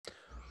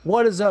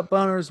What is up,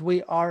 boners?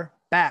 We are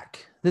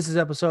back. This is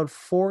episode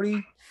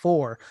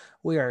 44.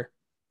 We are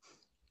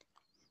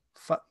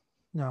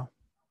no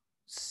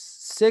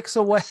 6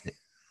 away.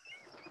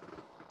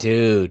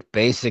 Dude,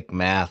 basic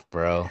math,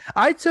 bro.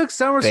 I took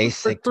summer school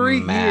for Basic 3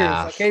 years.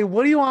 math. Okay,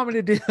 what do you want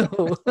me to do?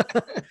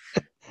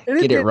 And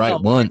it Get it didn't right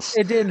help. once.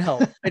 It didn't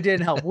help. It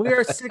didn't help. We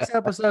are 6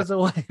 episodes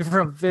away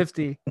from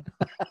 50.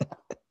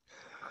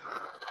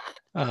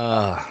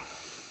 Uh,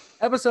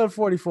 Episode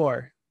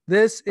 44.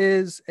 This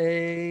is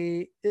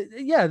a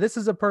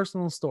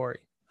personal story.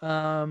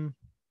 Um,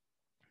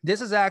 this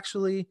is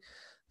actually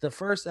the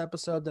first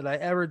episode that I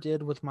ever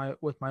did with my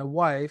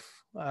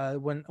wife.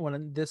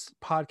 When this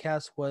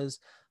podcast was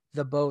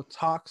the Bo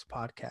Talks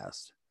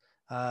podcast.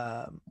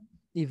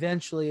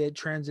 Eventually, it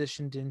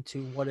transitioned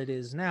into what it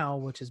is now,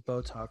 which is Bo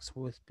Talks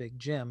with Big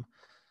Jim.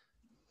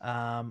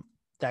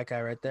 That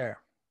guy right there.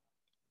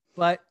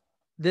 But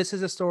this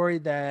is a story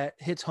that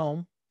hits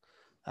home.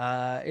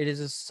 It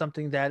is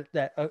something that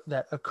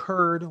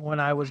occurred when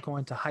I was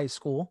going to high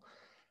school,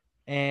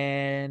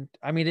 and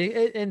I mean,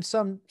 it in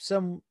some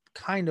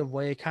kind of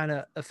way, it kind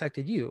of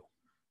affected you,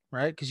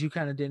 right? Because you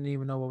kind of didn't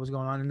even know what was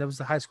going on, and that was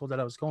the high school that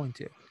I was going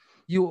to.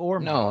 You or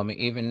me. no, I mean,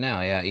 even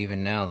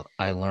now,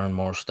 I learn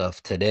more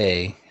stuff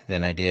today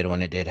than I did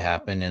when it did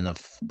happen in the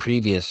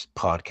previous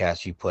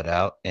podcast you put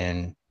out.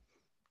 And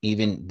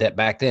even that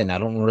back then, I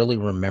don't really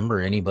remember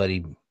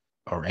anybody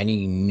or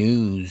any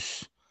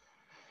news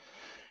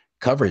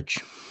coverage.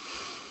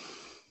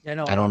 Yeah,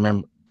 no, I don't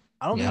remember.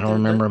 I don't Yeah, I think don't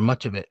that remember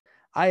much of it.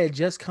 I had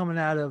just coming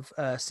out of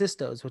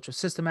Sistos, which was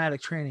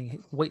systematic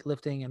training,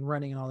 weightlifting and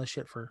running and all this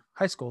shit for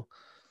high school.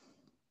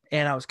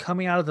 And I was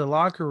coming out of the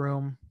locker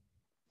room.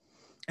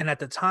 And at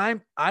the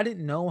time, I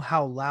didn't know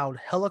how loud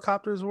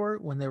helicopters were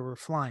when they were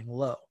flying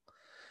low.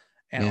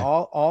 And Yeah.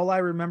 all I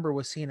remember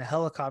was seeing a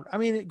helicopter. I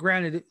mean,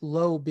 granted,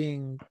 low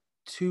being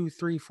 2,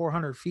 3,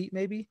 400 feet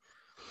maybe,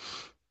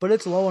 but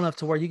it's low enough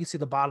to where you can see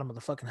the bottom of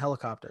the fucking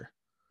helicopter.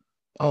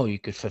 Oh, you You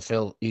can could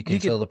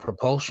feel the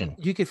propulsion.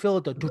 you could feel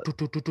it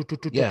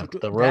Yeah, the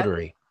that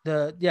rotary.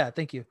 the yeah,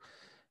 thank you.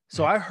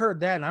 So Yeah. I heard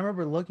that, and I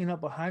remember looking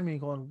up behind me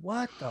and going,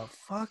 "What the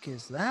fuck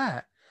is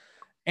that?"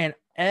 And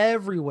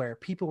everywhere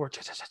people were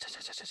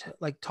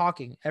like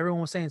talking.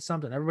 Everyone was saying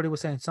something. Everybody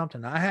was saying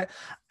something. I had,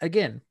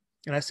 again,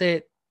 and I say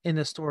it in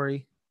the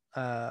story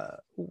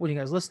when you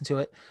guys listen to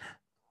it.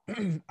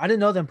 I didn't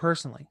know them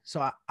personally,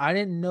 so I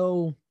didn't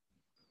know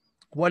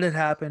what had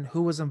happened,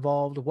 who was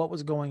involved, what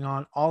was going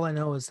on. All I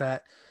know is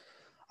that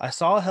I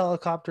saw a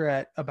helicopter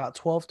at about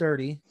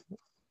 12:30,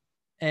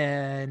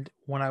 and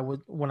when I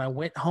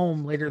went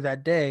home later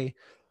that day,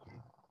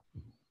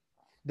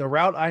 the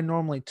route I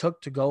normally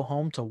took to go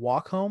home, to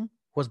walk home,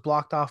 was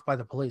blocked off by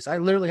the police. I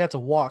literally had to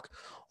walk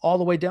all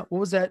the way down. What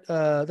was that?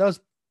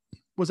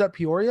 Was that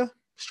Peoria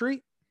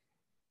Street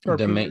or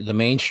Peoria? The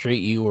main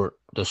street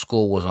the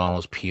school was on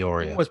was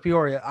Peoria. Was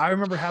Peoria? I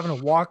remember having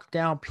to walk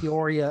down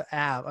Peoria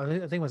Ave. I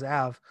think it was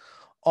Ave,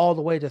 all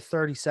the way to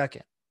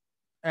 32nd,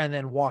 and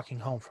then walking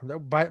home from there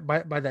by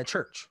that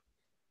church.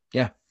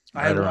 Yeah,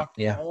 I had right to around. walk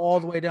Yeah, all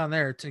the way down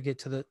there to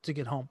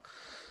get home.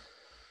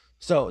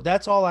 So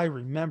that's all I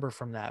remember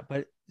from that,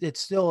 but it's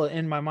still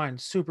in my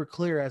mind super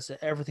clear as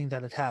to everything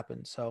that had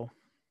happened. So,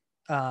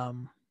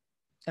 um,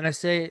 and I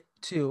say it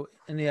too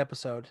in the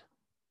episode.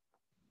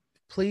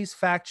 Please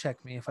fact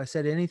check me if I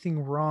said anything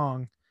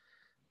wrong.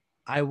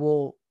 I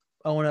will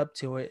own up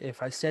to it.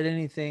 If I said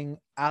anything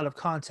out of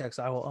context,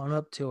 I will own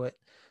up to it.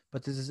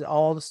 But this is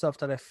all the stuff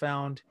that I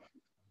found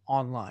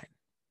online,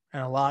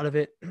 and a lot of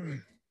it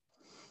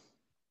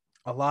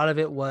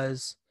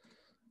was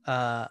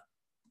uh,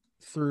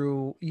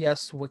 through,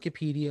 yes,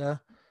 Wikipedia.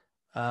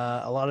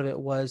 A lot of it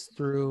was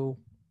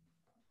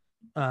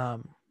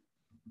um,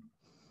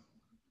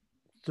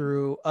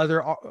 through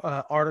other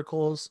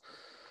articles.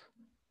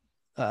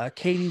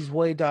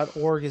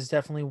 Kaitiesway.org is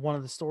definitely one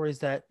of the stories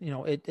that,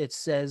 it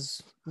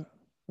says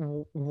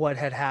what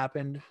had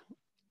happened.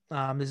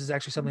 This is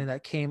actually something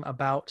that came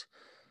about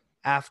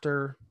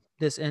after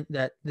this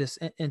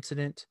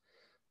incident.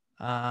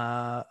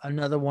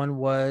 Another one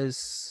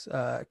was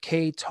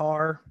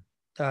KTAR,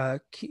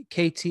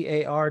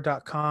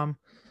 KTAR.com.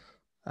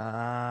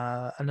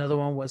 Another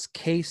one was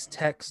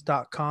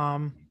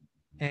casetext.com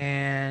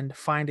and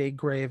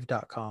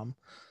findagrave.com.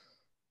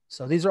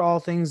 So these are all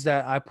things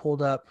that I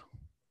pulled up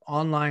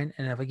online,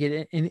 and if I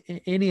get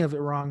any of it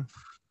wrong,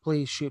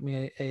 please shoot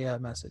me a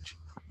message.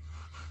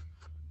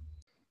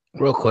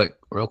 real quick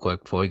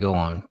before we go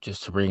on,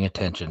 just to bring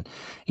attention.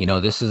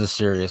 This is a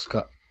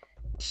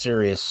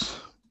serious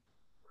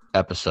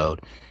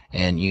episode,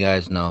 and you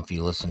guys know, if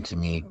you listen to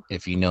me,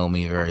 if you know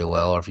me very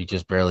well, or if you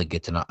just barely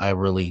get to know, I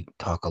really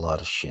talk a lot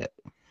of shit.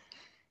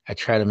 I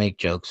try to make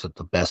jokes at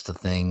the best of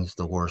things,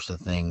 the worst of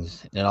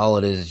things, and all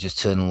it is just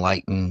to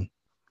enlighten,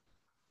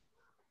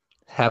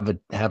 have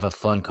a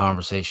fun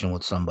conversation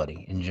with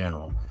somebody in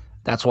general.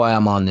 That's why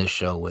I'm on this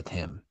show with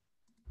him.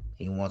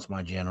 He wants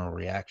my general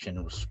reaction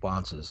and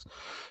responses.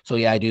 So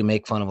yeah, I do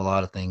make fun of a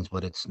lot of things,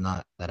 but it's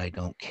not that I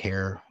don't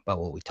care about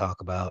what we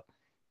talk about.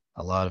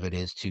 A lot of it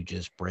is to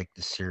just break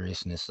the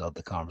seriousness of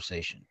the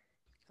conversation.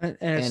 And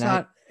And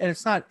I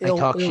it's not I ill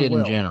talk shit in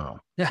will. general.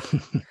 Yeah.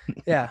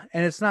 Yeah.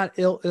 And it's not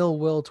ill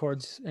will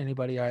towards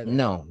anybody either.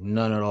 No,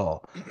 none at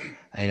all.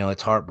 I know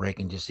it's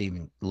heartbreaking just to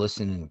even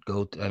listen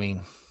and I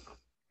mean,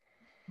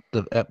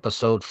 the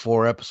episode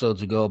 4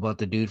 episodes ago about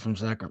the dude from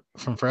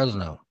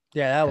Fresno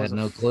Yeah, had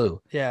no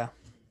clue. yeah,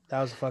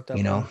 that was a fucked You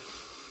up know, one.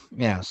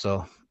 yeah.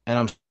 So, and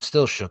I'm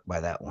still shook by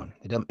that one.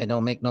 It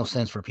don't make no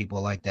sense for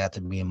people like that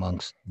to be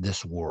amongst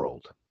this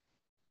world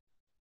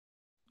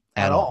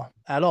at all.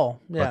 At all.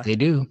 But Yeah. they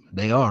do.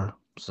 They are.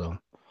 So,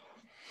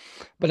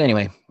 but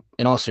anyway,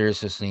 in all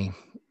seriousness,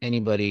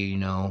 anybody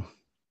in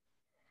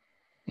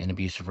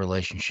abusive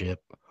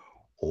relationship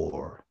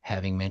or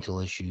having mental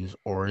issues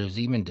or is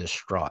even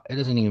distraught, it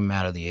doesn't even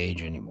matter the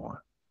age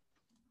anymore.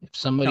 If No,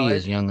 somebody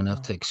is young enough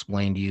no. to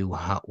explain to you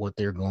what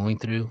they're going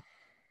through,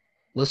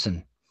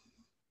 listen,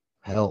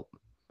 help.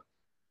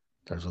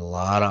 There's a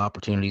lot of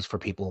opportunities for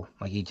people.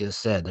 Like he just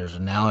said, there's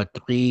now a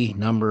 3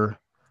 number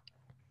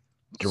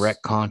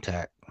direct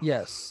contact.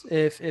 Yes.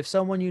 If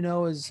someone you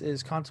know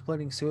is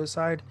contemplating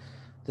suicide,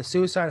 the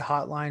suicide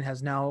hotline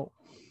has now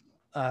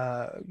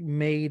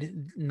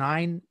made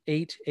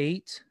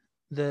 988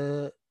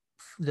 the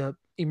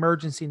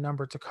emergency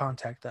number to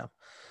contact them.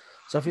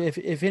 So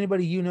if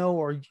anybody you know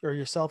or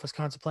yourself is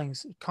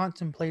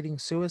contemplating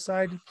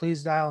suicide,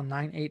 please dial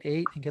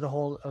 988 and get a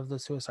hold of the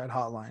suicide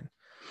hotline.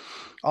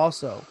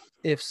 Also,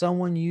 if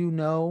someone you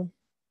know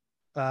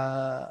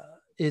uh,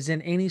 is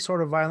in any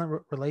sort of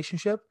violent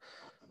relationship,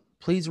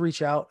 please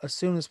reach out as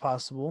soon as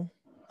possible.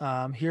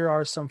 Here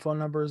are some phone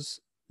numbers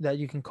that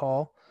you can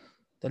call.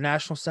 The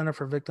National Center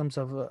for Victims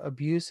of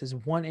Abuse is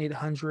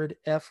 1-800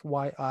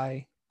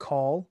 FYI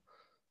call.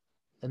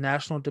 The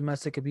National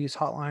Domestic Abuse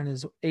Hotline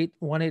is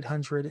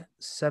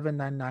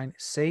 1-800-799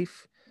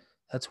 SAFE.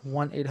 That's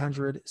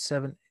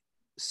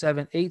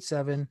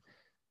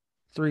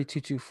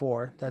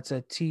 1-800-787-3224. That's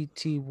a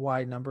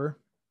TTY number.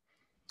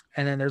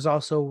 And then there's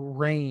also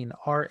RAINN,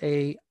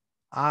 RAINN,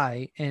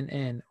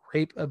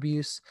 Rape,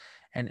 Abuse,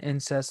 and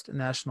Incest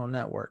National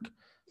Network.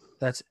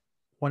 That's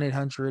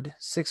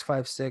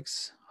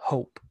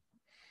 1-800-656-HOPE.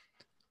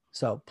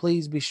 So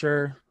please be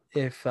sure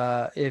if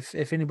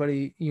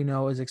anybody you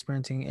know is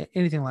experiencing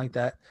anything like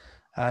that,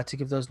 to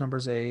give those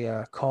numbers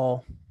a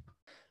call.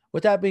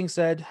 With that being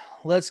said,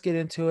 let's get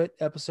into it.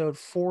 Episode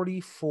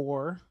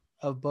 44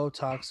 of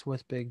Botox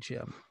with Big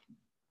Jim.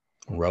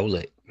 Roll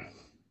it.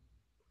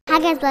 Hi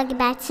guys, welcome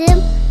back to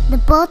the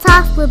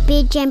Botox with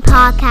Big Jim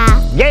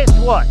podcast. Guess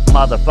what,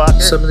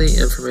 motherfucker? Some of the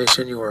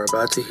information you are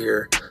about to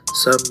hear,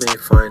 some may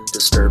find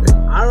disturbing.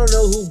 I don't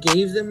know who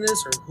gave them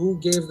this or who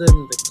gave them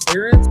the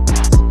clearance.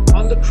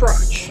 On the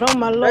crotch. Oh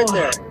my lord. Right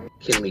there.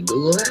 Can we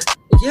Google that?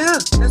 Yeah,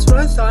 that's what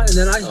I thought. And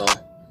then I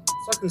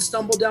fucking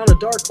stumbled down a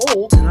dark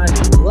hole and I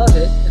love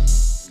it.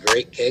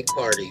 Great cake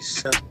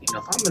parties. If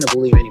I'm going to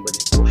believe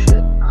anybody's bullshit,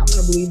 I'm going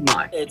to believe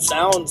mine. It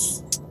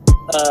sounds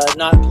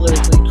not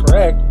politically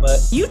correct, but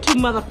You two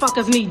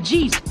motherfuckers need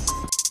Jesus.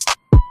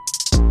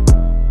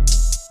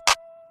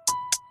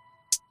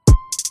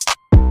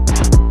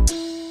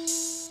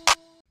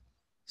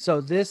 so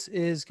this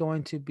is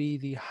going to be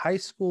the high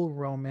school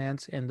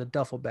romance in the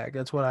duffel bag.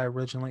 That's what I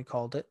originally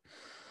called it.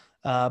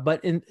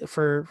 But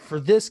for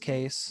this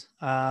case,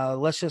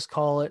 let's just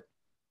call it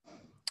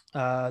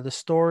the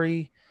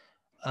story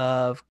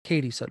of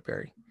Kaity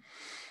Sudberry.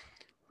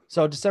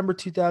 So December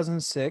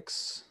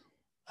 2006,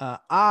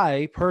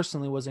 I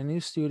personally was a new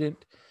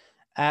student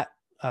at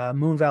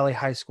Moon Valley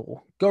High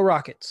School. Go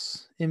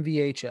Rockets,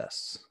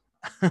 MVHS.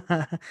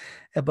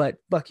 But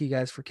fuck you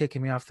guys for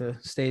kicking me off the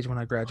stage when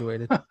I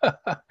graduated.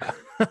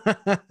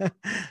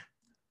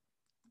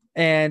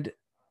 And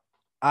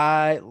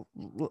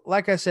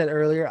like I said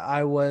earlier,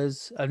 I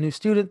was a new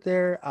student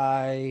there.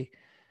 I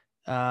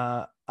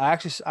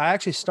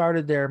actually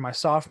started there my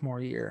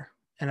sophomore year,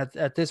 and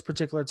at this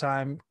particular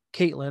time,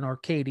 Caitlin, or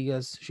Katie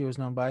as she was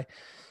known by,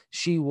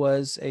 she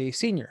was a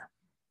senior.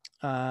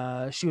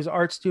 She was an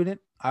art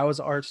student. I was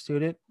an art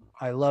student.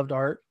 I loved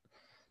art,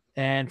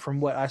 and from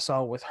what I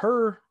saw with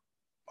her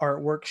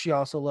artwork, she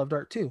also loved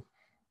art too.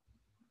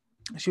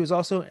 She was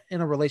also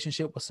in a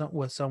relationship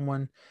with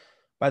someone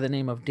by the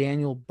name of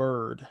Daniel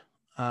Bird.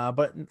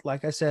 But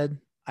like I said,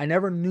 I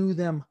never knew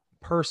them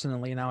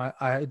personally. Now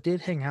I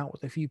did hang out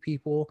with a few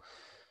people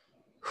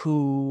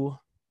who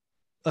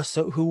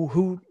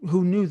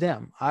knew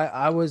them.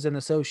 I was an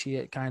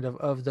associate kind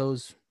of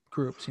those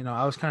groups.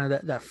 I was kind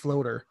of that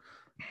floater.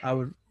 I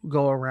would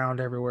go around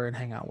everywhere and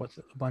hang out with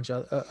a bunch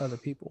of other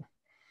people.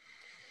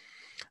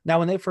 Now,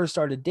 when they first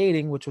started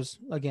dating, which was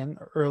again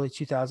early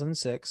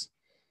 2006,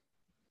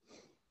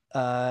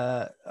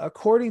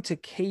 according to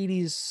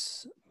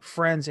Katie's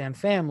friends and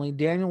family,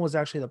 Daniel was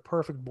actually the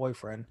perfect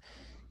boyfriend.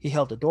 He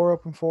held the door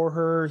open for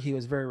her. He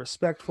was very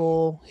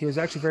respectful. He was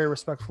actually very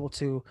respectful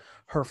to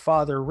her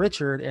father,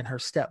 Richard, and her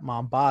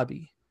stepmom,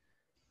 Bobby.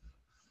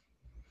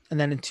 And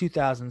then in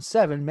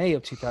 2007, May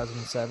of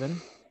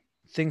 2007,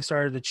 things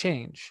started to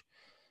change.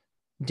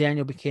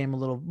 Daniel became a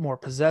little more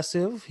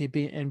possessive. He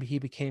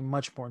became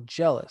much more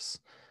jealous.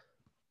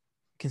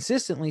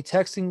 Consistently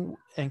texting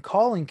and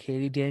calling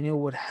Kaity,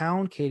 Daniel would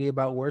hound Kaity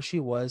about where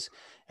she was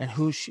and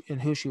who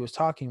she was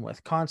talking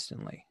with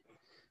constantly.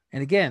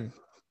 And again,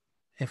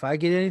 if I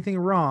get anything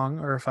wrong,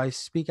 or if I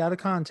speak out of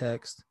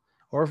context,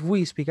 or if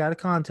we speak out of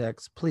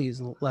context,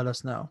 please let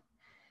us know.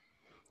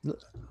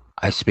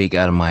 I speak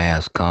out of my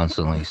ass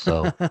constantly,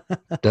 so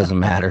it doesn't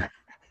matter.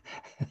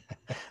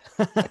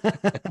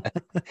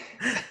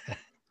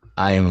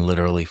 I am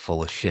literally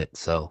full of shit.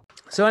 So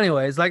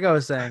anyways, like I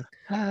was saying,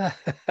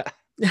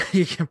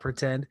 you can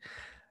pretend.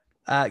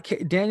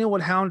 Daniel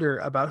would hound her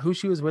about who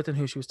she was with and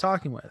who she was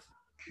talking with.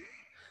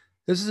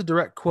 This is a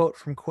direct quote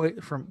from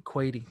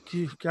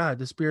Kaity. God,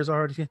 this beer's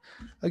already...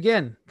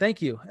 Again,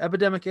 thank you.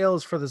 Epidemic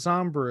Ales for the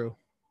Zombrew.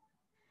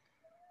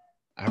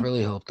 I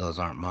really hope those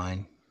aren't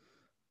mine.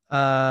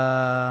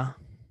 No,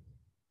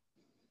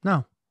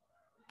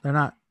 they're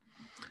not.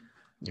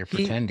 You're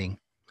pretending.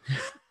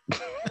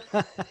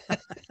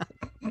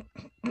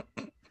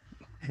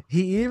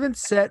 He even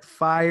set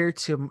fire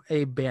to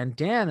a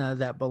bandana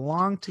that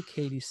belonged to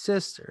Kaity's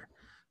sister,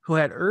 who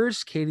had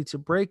urged Kaity to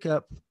break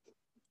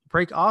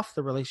off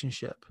the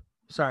relationship.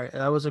 Sorry,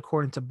 that was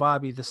according to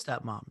Bobby, the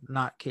stepmom,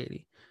 not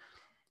Kaity.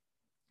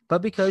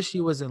 But because she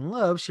was in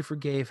love, she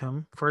forgave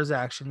him for his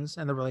actions,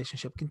 and the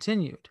relationship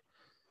continued,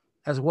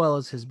 as well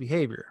as his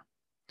behavior.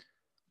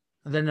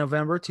 And then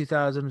November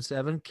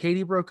 2007,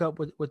 Kaity broke up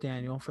with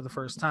Daniel for the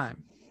first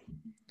time.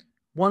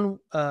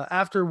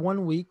 After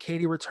 1 week,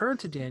 Kaity returned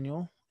to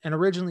Daniel, and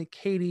originally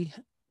Kaity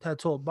had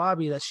told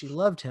Bobby that she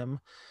loved him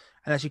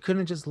and that she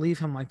couldn't just leave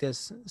him like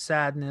this.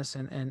 Sadness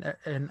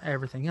and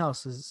everything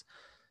else is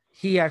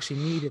he actually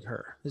needed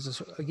her. This is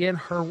again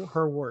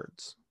her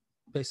words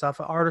based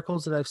off of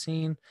articles that I've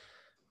seen,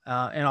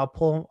 and I'll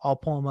pull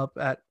them up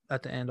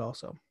at the end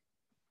also.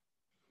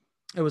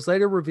 It was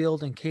later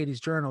revealed in Katie's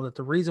journal that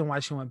the reason why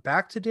she went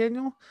back to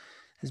Daniel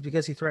is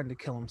because he threatened to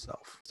kill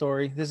himself.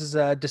 Story. This is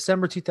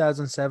December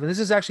 2007. This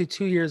is actually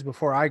 2 years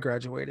before I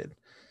graduated.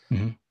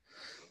 Mm-hmm.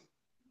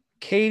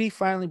 Kaity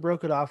finally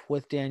broke it off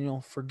with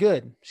Daniel for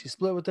good. She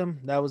split with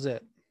him. That was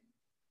it.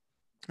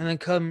 And then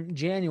come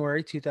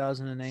January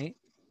 2008,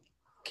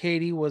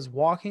 Kaity was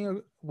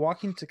walking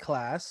to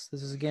class.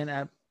 This is again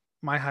at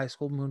my high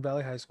school, Moon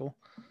Valley High School.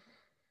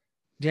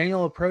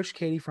 Daniel approached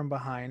Kaity from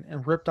behind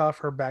and ripped off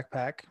her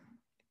backpack.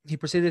 He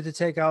proceeded to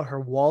take out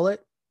her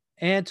wallet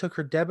and took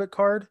her debit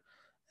card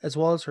as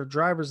well as her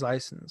driver's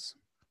license.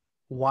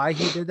 Why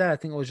he did that, I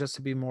think it was just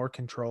to be more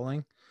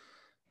controlling,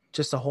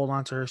 just to hold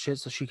on to her shit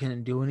so she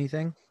couldn't do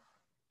anything.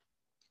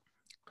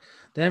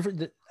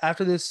 Then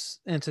after this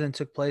incident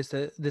took place,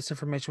 this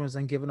information was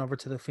then given over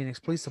to the Phoenix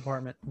Police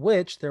Department,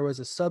 which there was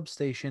a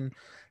substation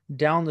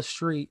down the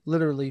street,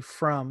 literally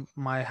from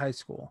my high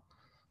school.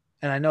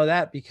 And I know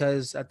that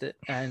because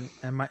in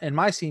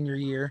my senior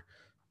year,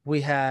 we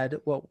had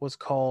what was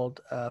called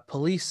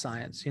police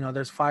science. You know,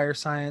 there's fire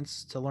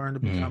science to learn to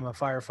become a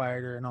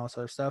firefighter and all this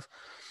other stuff.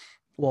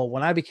 Well,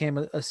 when I became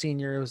a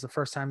senior, it was the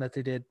first time that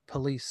they did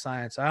police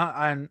science.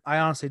 I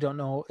honestly don't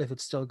know if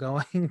it's still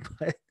going,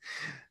 but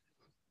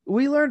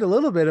we learned a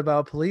little bit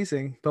about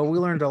policing, but we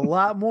learned a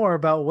lot more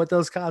about what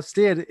those cops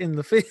did in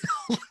the field.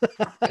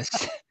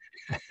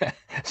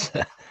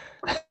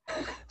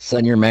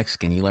 Son, you're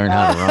Mexican. You learn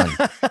how to run.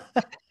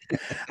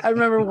 I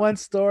remember one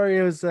story.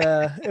 It was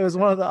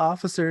one of the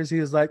officers. He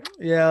was like,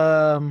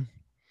 "Yeah,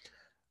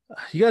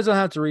 you guys don't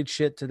have to read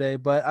shit today,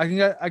 but I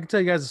can tell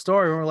you guys a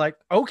story." And we're like,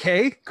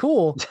 "Okay,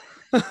 cool."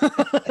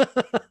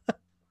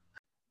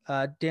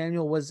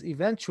 Daniel was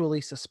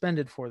eventually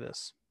suspended for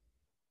this.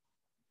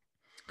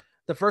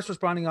 The first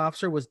responding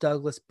officer was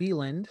Douglas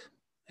Beeland,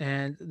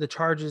 and the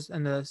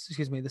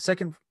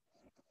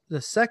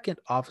second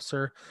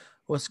officer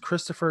was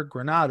Christopher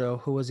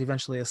Granado, who was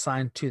eventually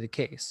assigned to the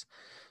case.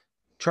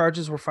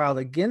 Charges were filed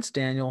against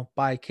Daniel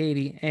by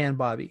Kaity and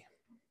Bobby.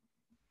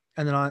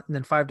 And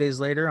then 5 days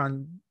later,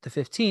 on the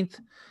 15th,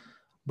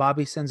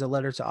 Bobby sends a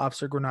letter to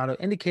Officer Granado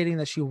indicating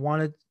that she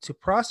wanted to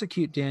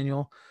prosecute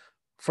Daniel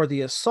for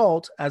the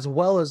assault as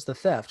well as the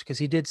theft, because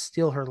he did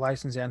steal her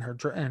license and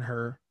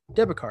her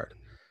debit card.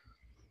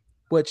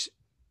 Which,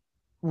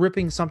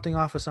 ripping something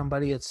off of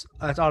somebody, that's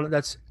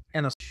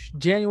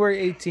January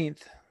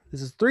 18th.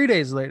 This is 3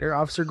 days later.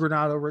 Officer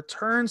Granado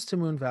returns to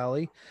Moon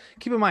Valley.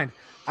 Keep in mind,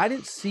 I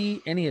didn't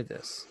see any of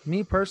this.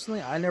 Me personally,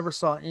 I never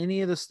saw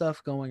any of the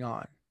stuff going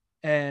on.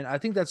 And I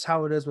think that's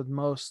how it is with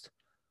most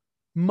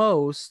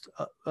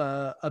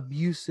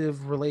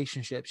abusive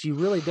relationships. You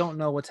really don't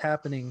know what's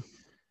happening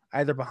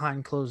either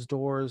behind closed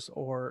doors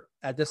or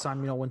at this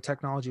time, when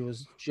technology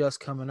was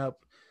just coming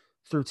up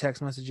through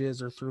text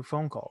messages or through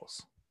phone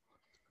calls.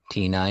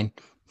 T9.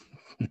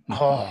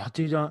 Oh,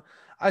 dude,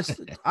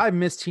 I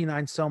miss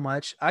T9 so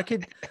much.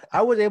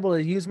 I was able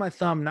to use my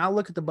thumb, not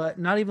look at the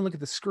button, not even look at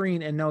the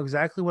screen, and know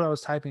exactly what I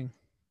was typing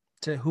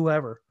to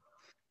whoever.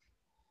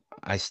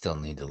 I still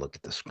need to look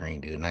at the screen,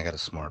 dude, and I got a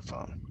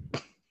smartphone.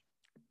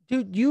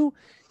 Dude, you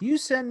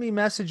send me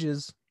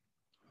messages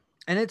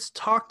and it's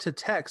talk to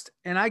text,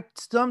 and I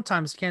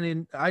sometimes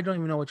I don't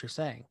even know what you're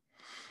saying.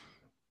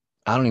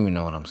 I don't even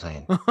know what I'm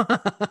saying.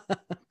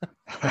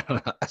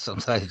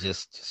 Sometimes it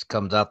just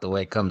comes out the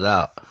way it comes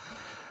out.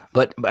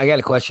 But I got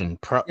a question.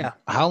 Yeah.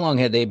 How long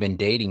had they been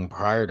dating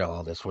prior to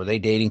all this? Were they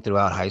dating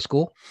throughout high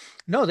school?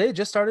 No, they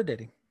just started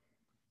dating.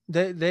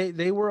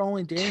 They were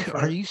only dating Dude, for.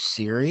 are you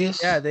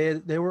serious? Yeah,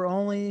 they were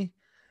only,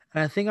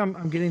 and I think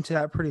I'm getting to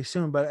that pretty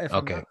soon. But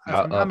Okay. if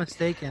I'm not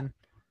mistaken,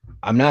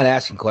 I'm not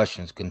asking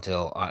questions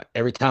until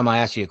every time I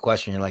ask you a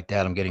question, you're like,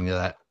 Dad, I'm getting to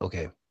that.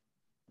 Okay.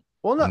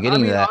 well, no, I'm I getting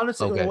to mean that.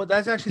 honestly, Okay. well,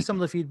 that's actually some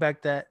of the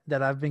feedback that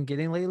I've been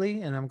getting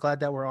lately, and I'm glad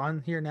that we're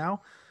on here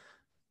now.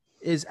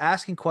 Is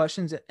asking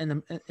questions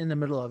in the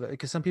middle of it,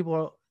 because some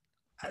people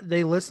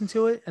they listen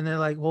to it and they're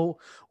like, well,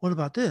 what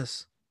about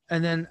this?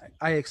 And then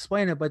I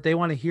explain it, but they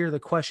want to hear the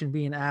question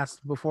being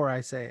asked before I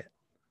say it.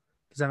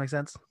 Does that make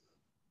sense?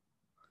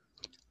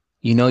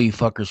 You know, you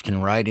fuckers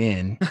can write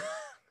in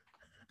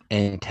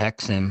and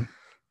text him.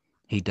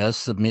 He does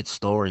submit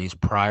stories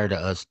prior to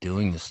us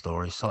doing the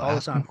story. So All the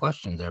ask him time.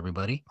 questions,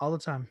 everybody. All the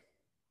time.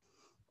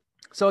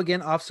 So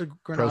again, Officer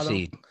Granado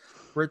Proceed.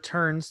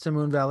 returns to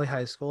Moon Valley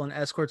High School and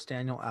escorts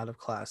Daniel out of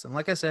class. And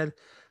like I said,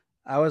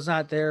 I was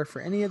not there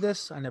for any of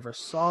this. I never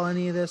saw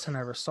any of this. I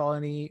never saw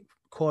any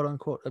quote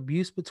unquote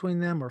abuse between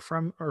them or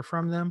from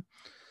them.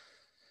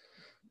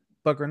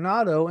 But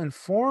Granado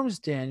informs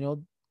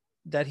Daniel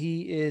that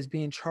he is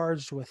being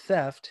charged with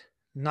theft,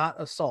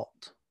 not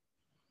assault.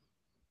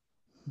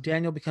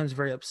 Daniel becomes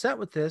very upset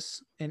with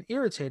this and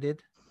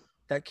irritated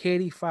that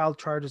Kaity filed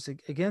charges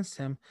against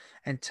him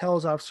and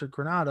tells Officer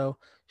Granado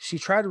she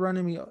tried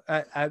running me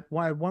at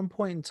one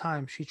point in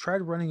time. She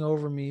tried running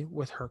over me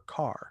with her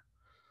car.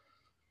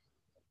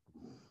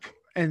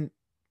 And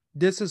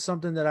this is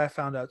something that I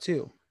found out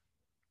too.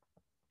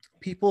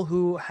 People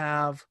who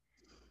have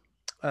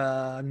who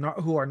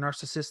are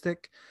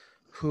narcissistic,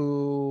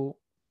 who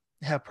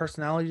have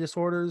personality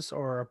disorders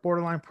or a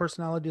borderline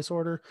personality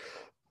disorder,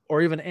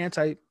 or even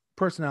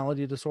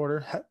anti-personality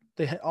disorder,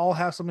 they all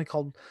have something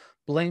called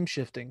blame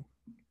shifting.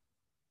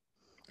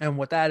 And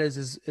what that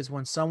is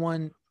when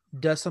someone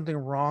does something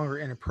wrong or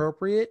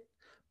inappropriate,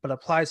 but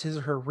applies his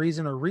or her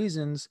reason or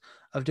reasons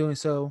of doing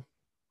so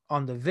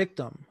on the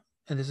victim.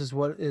 And this is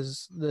what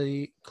is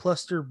the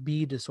cluster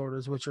B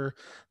disorders, which are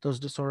those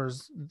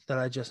disorders that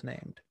I just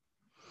named.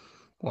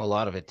 Well, a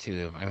lot of it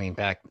too. I mean,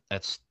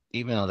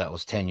 even though that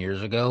was 10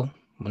 years ago.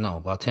 Well, no,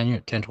 about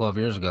 12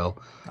 years ago.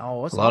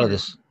 Oh, A it's lot of longer.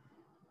 this,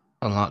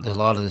 a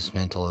lot of this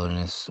mental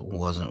illness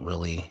wasn't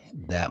really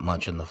that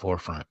much in the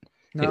forefront.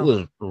 It No,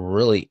 was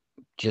really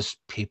just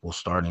people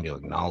starting to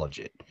acknowledge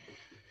it.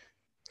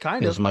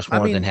 kind It was of. I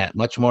mean,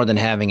 much more than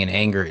having an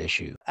anger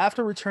issue.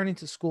 after returning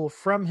to school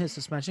from his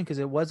suspension, because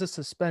it was a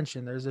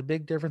suspension, there's a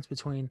big difference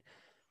between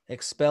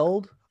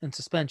expelled and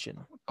suspension.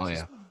 Oh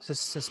yeah,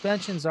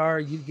 Suspensions are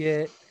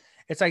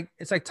it's like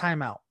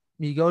timeout.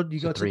 You go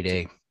it's a to 3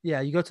 day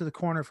you go to the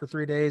corner for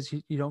 3 days.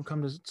 You don't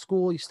come to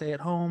school. You stay at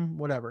home.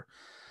 Whatever.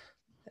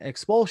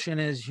 Expulsion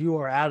is you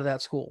are out of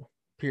that school.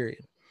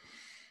 Period.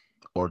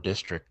 or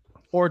district.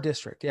 Or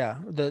district. Yeah,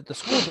 the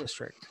school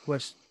district,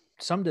 which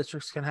some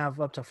districts can have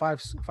up to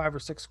five or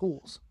six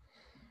schools.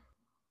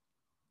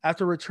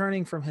 After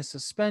returning from his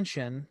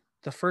suspension,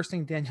 the first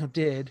thing Daniel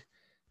did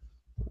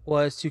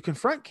was to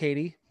confront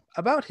Kaity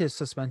about his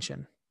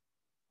suspension.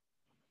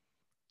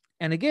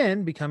 And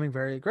again, becoming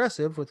very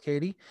aggressive with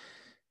Kaity,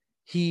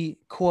 he,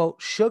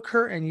 quote, shook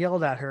her and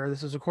yelled at her.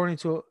 This is according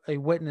to a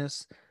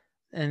witness,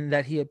 and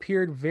that he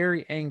appeared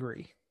very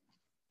angry.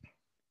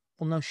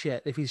 Well, no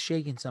shit. If he's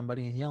shaking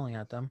somebody and yelling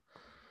at them.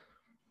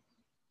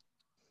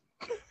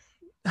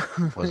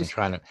 wasn't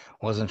trying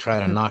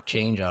to knock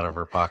change out of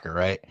her pocket,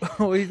 right?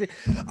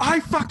 I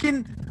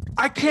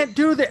can't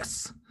do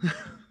this.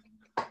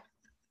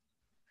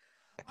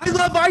 I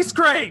love ice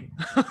cream.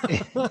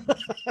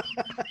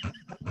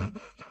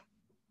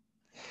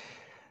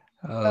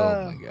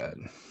 Oh my god.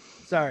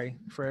 Sorry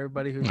for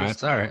everybody who just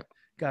That's all right.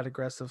 got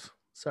aggressive.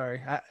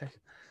 Sorry.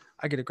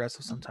 I get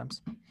aggressive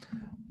sometimes.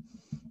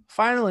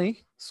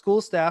 Finally,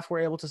 school staff were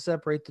able to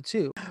separate the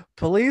two.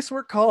 Police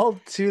were called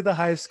to the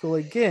high school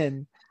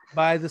again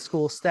by the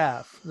school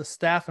staff. The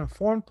staff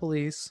informed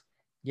police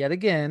yet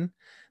again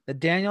that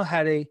Daniel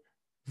had a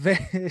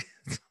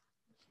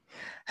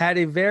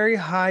very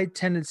high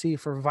tendency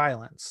for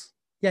violence.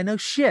 Yeah, no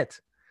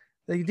shit.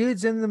 The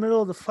dude's in the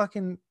middle of the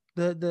fucking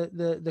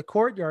the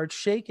courtyard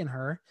shaking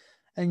her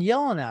and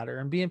yelling at her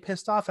and being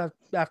pissed off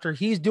after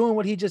he's doing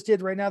what he just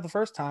did right now the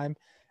first time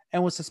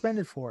and was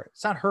suspended for it.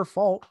 It's not her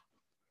fault.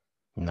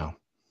 No.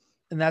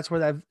 And that's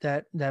where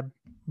that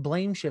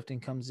blame shifting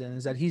comes in,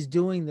 is that he's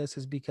doing this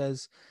is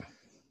because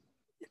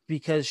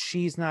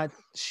she's not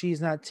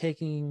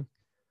taking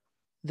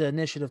the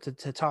initiative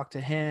to talk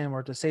to him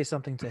or to say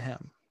something to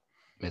him.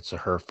 It's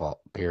her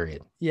fault,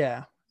 period.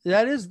 Yeah.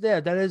 That is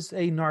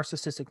a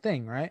narcissistic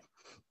thing, right?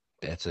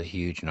 That's a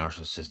huge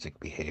narcissistic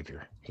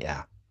behavior.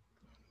 Yeah.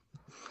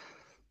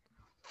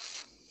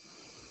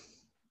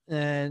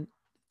 And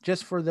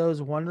just for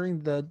those wondering,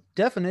 the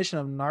definition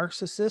of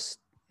narcissistic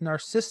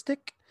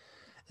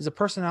is a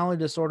personality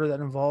disorder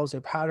that involves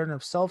a pattern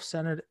of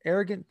self-centered,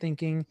 arrogant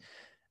thinking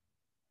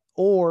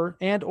or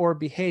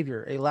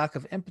behavior, a lack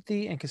of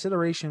empathy and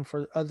consideration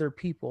for other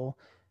people,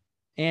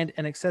 and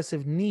an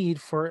excessive need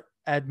for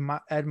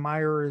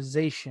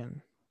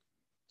admiration.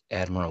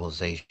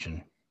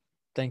 Admiralization.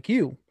 Thank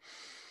you.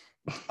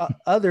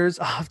 Others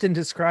often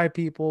describe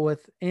people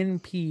with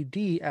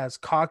NPD as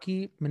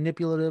cocky,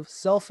 manipulative,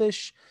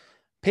 selfish,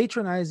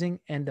 patronizing,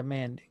 and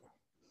demanding.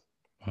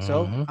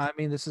 So, Hmm. I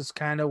mean, this is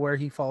kind of where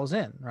he falls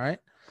in, right?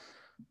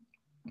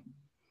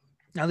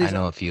 Now, I these,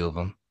 know a few of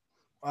them.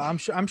 I'm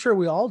sure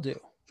we all do.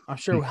 I'm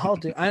sure we all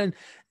do. And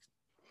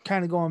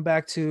kind of going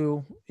back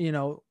to,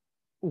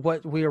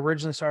 what we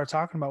originally started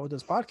talking about with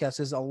this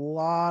podcast is a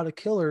lot of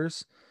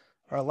killers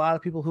or a lot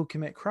of people who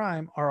commit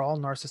crime are all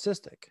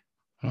narcissistic.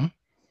 Hmm?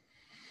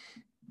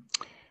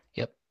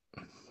 Yep.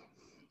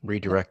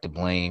 Redirect the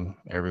blame.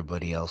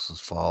 Everybody else's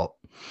fault.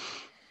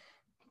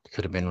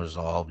 Could have been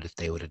resolved if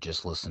they would have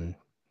just listened.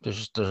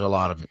 There's a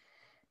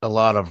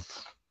lot of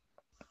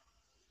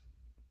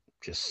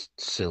just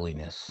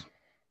silliness.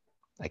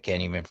 I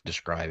can't even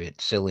describe it.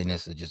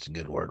 Silliness is just a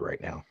good word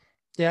right now.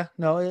 Yeah,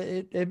 no,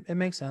 it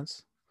makes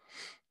sense.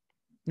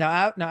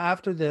 Now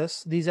after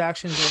this, these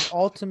actions have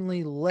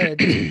ultimately led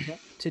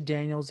to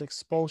Daniel's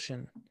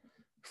expulsion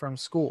from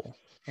school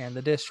and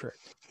the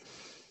district.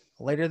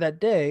 Later that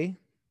day,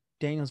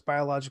 Daniel's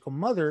biological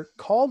mother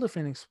called the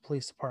Phoenix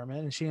Police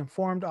Department and she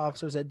informed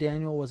officers that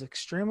Daniel was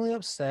extremely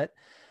upset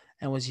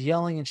and was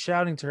yelling and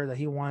shouting to her that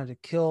he wanted to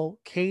kill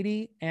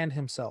Kaity and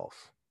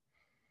himself.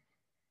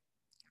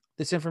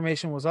 This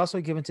information was also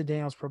given to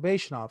Daniel's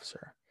probation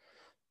officer.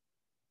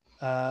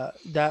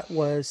 That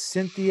was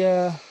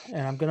Cynthia,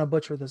 and I'm going to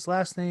butcher this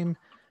last name,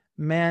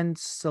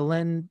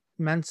 Mancelini,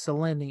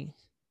 Mancinelli.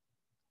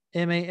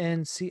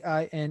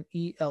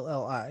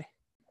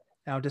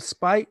 Now,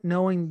 despite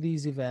knowing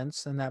these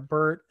events and that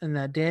Bert and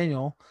that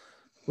Daniel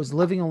was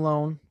living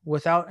alone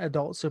without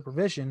adult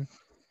supervision,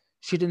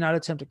 she did not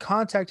attempt to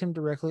contact him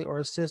directly or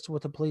assist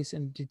with the police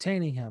in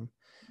detaining him.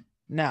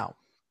 Now,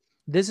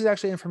 this is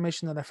actually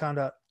information that I found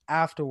out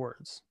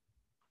afterwards,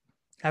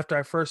 after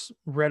I first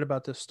read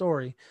about this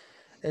story,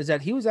 is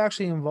that he was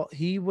actually involved.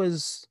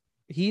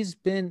 He's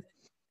been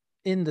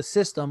in the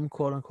system,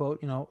 quote unquote,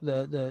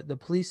 the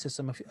police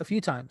system a few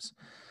times,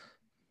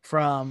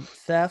 from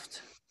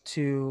theft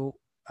to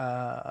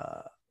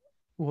what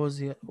was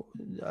the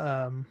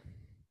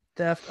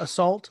theft,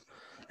 assault,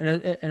 and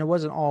it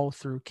wasn't all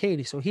through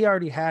Kaity. So he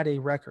already had a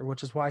record,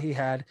 which is why he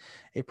had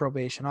a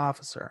probation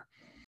officer.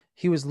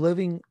 He was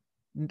living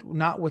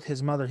not with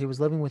his mother; he was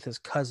living with his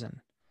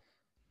cousin.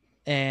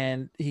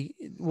 And he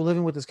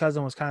living with his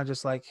cousin was kind of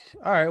just like,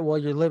 all right, well,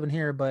 you're living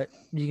here, but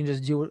you can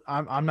just do it.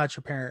 I'm not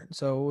your parent,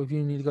 so if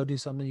you need to go do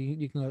something,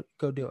 you can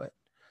go do it.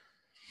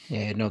 Yeah,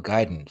 he had no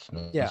guidance,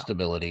 no Yeah.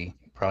 stability.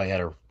 Probably had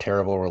a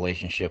terrible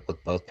relationship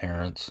with both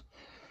parents.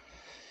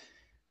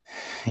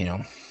 You know,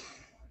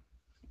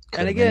 could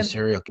And have been a again,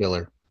 serial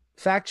killer.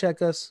 fact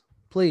check us,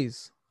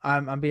 please.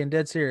 I'm being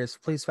dead serious.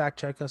 Please fact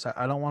check us.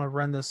 I don't want to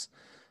run this,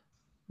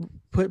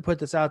 put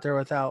this out there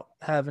without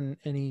having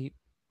any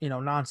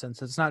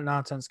nonsense. It's not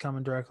nonsense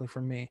coming directly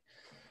from me.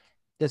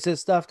 This is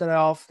stuff that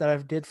I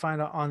did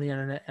find out on the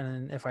internet,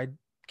 and if I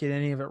get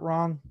any of it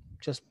wrong,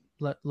 just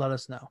let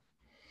us know.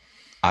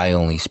 I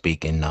only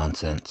speak in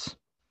nonsense.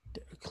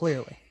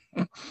 Clearly.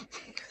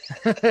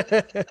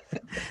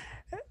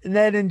 And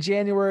then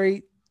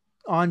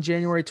on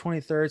January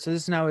 23rd, so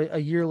this is now a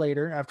year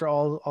later after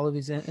all of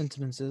these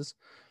incidences.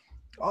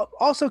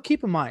 Also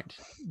keep in mind,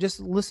 just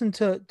listen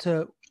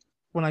to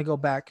when I go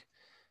back,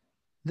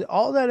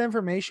 all that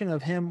information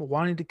of him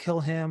wanting to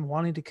kill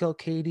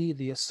Kaity,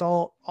 the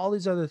assault, all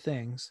these other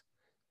things,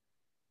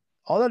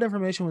 all that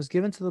information was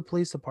given to the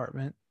police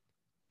department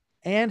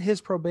and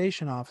his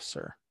probation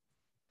officer.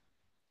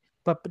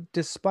 But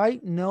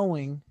despite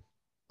knowing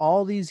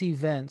all these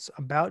events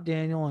about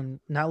Daniel and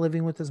not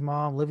living with his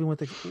mom, living with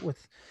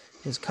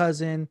his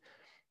cousin,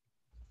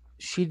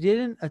 she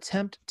didn't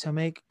attempt to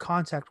make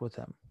contact with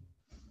him.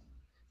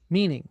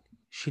 Meaning,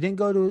 she didn't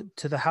go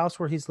to the house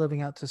where he's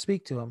living at to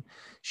speak to him.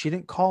 She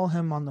didn't call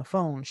him on the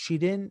phone. She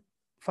didn't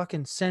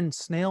fucking send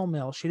snail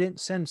mail. She didn't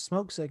send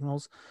smoke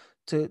signals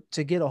to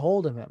get a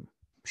hold of him.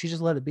 She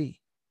just let it be.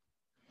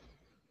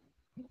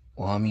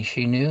 Well, I mean,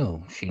 she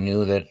knew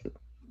that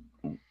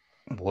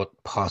what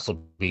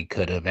possibly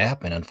could have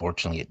happened.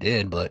 Unfortunately, it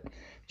did, but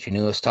she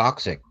knew it was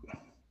toxic.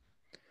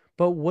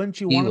 But wouldn't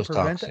you He want to was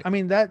prevent it? toxic. I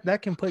mean,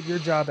 that can put your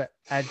job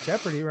at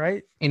jeopardy,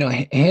 right? You know,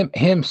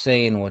 him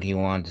saying what he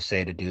wanted to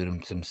say to do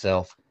to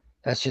himself,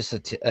 that's just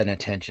an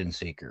attention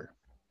seeker.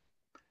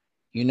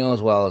 You know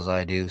as well as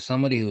I do,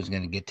 somebody who's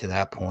going to get to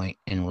that point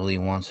and really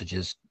wants to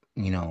just,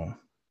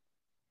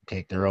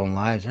 take their own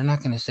lives, they're not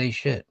going to say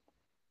shit.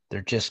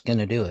 They're just going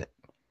to do it.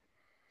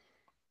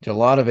 So a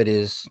lot of it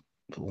is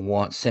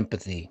want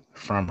sympathy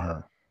from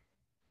her.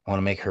 Want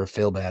to make her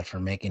feel bad for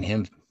making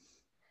him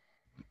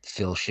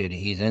feel shitty.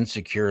 He's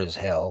insecure as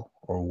hell,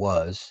 or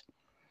was.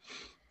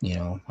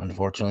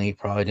 Unfortunately, he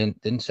probably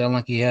didn't sound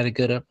like he had a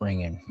good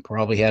upbringing.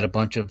 Probably had a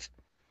bunch of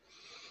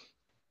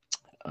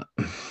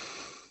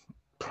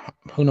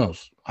who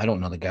knows? I don't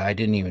know the guy. I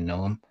didn't even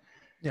know him.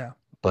 Yeah.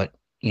 But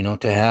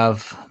to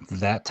have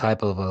that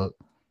type of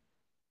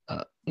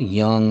a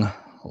young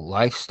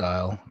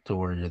lifestyle to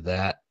where you're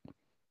that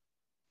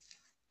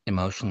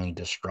emotionally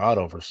distraught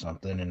over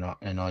something,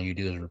 and all you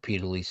do is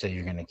repeatedly say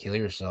you're going to kill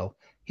yourself.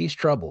 He's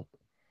troubled.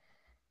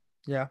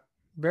 Yeah,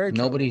 very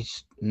troubled.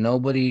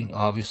 Nobody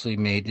obviously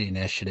made the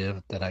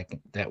initiative that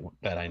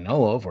I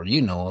know of, or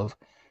of,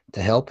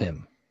 to help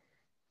him.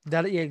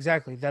 That yeah,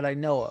 exactly, that I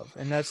know of,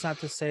 and that's not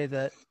to say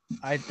that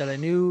I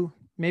knew.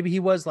 Maybe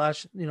he was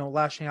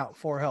lashing out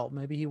for help.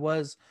 Maybe he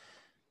was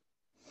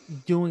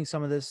doing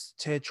some of this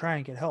to try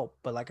and get help.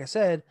 But like I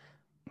said,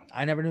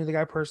 I never knew the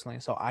guy personally,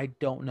 so I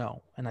don't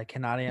know, and I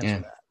cannot answer Yeah.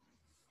 that.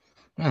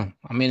 Yeah.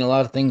 I mean, a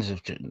lot of things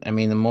have. I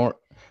mean,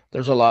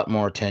 there's a lot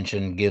more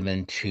attention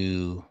given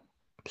to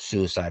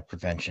suicide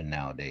prevention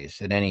nowadays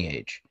at any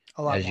age,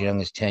 A lot as more.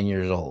 young as 10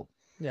 years old.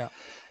 Yeah.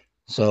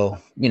 So,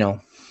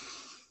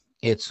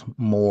 it's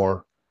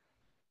more,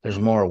 there's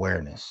more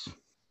awareness.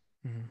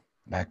 Mm-hmm.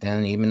 Back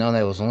then, even though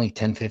that was only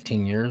 10,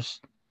 15 years,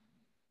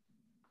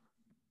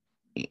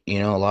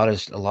 a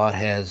lot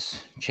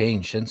has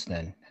changed since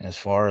then as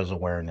far as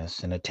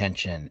awareness and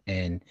attention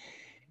and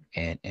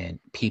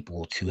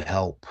people to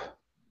help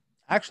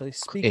Actually,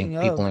 in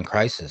people in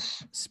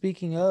crisis.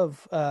 speaking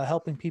of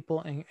helping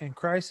people in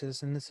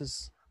crisis, and this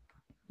is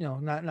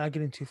not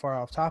getting too far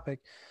off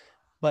topic,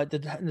 but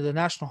the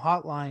national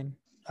hotline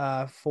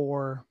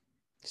for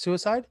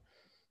suicide,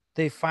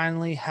 they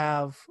finally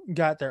have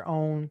got their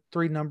own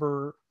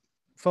 3-number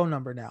phone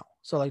number now.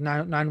 So like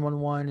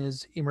 911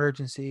 is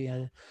emergency,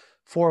 and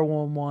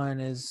 411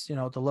 is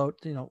the low,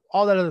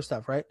 all that other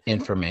stuff, right?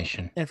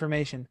 Information.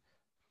 Information.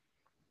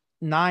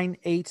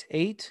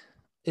 988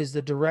 is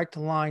the direct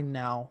line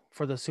now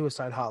for the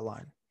suicide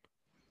hotline.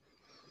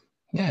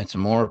 Yeah, it's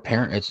more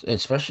apparent. It's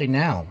especially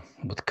now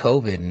with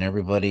COVID and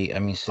everybody. I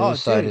mean, Oh,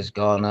 suicide has dude,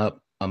 gone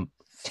up through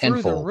the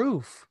tenfold.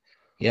 roof.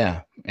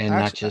 Yeah, and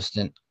not Actually, just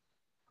in.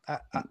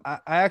 I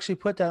actually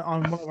put that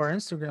on one of our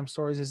Instagram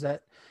stories. Is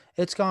that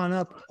it's gone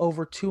up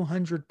over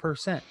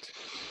 200%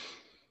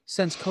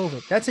 since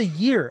COVID. That's a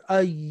year,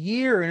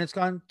 and it's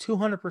gone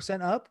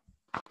 200% up.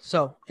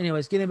 So,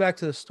 anyways, getting back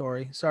to the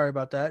story. Sorry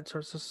about that.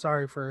 So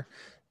sorry for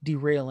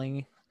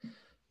derailing.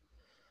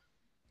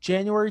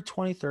 January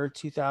 23rd,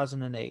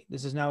 2008.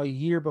 This is now a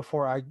year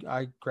before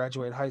I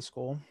graduated high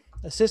school.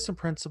 Assistant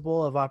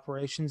Principal of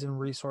Operations and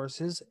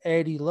Resources,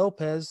 Eddie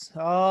Lopez.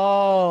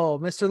 Oh,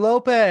 Mr.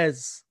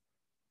 Lopez.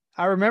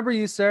 I remember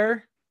you,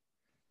 sir.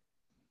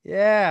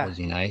 Yeah. Was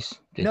he nice?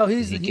 No,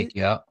 Did he kick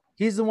you out?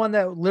 he's the one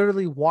that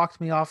literally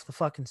walked me off the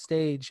fucking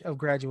stage of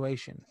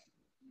graduation.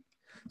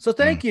 So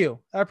thank you.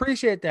 I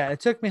appreciate that. It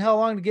took me how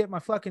long to get my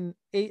fucking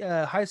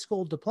high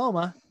school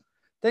diploma?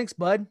 Thanks,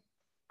 bud.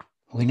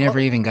 We never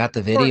even got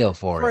the video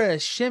for it. A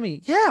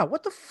shimmy. Yeah,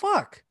 what the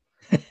fuck?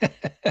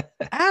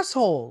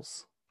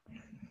 Assholes.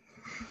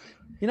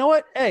 You know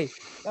what? Hey,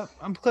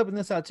 I'm clipping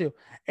this out too.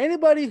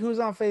 Anybody who's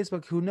on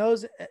Facebook who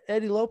knows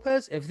Eddie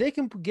Lopez, if they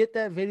can get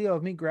that video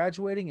of me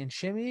graduating and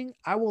shimmying,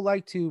 I will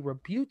like to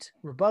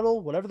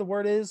rebuttal, whatever the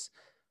word is.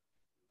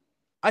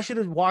 I should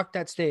have walked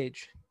that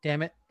stage.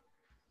 Damn it.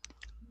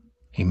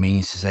 He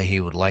means to say he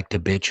would like to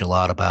bitch a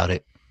lot about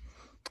it.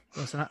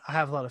 Listen, I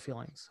have a lot of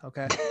feelings,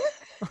 okay?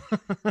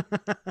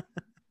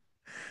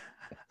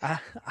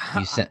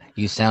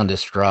 You sound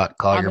distraught.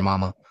 Call your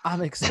mama.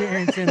 I'm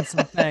experiencing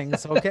some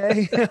things,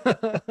 okay?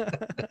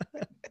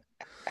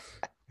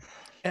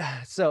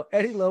 So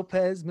Eddie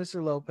Lopez,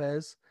 Mr.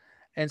 Lopez,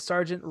 and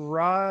Sergeant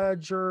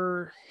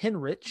Roger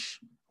Henrich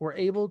were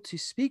able to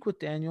speak with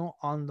Daniel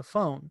on the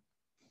phone.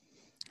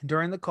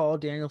 During the call,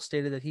 Daniel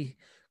stated that he,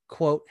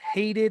 quote,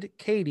 hated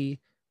Kaity,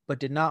 but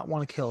did not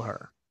want to kill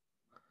her.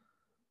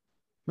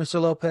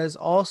 Mr. Lopez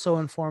also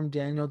informed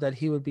Daniel that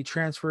he would be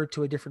transferred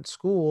to a different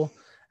school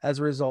as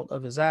a result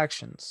of his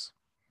actions.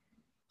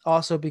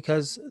 Also,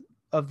 because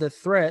of the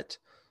threat,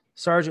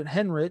 Sergeant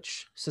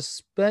Henrich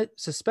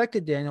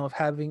suspected Daniel of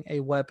having a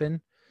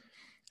weapon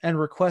and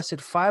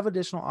requested 5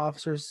 additional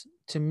officers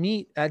to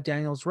meet at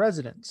Daniel's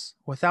residence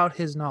without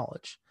his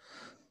knowledge.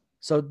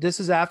 So this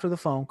is after the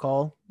phone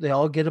call. They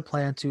all get a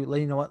plan to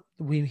let you know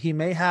what he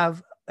may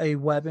have a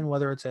weapon,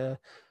 whether it's a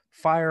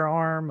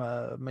firearm,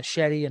 a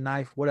machete, a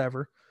knife,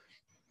 whatever.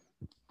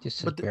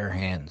 Just his bare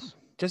hands.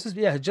 Just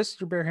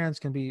your bare hands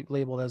can be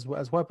labeled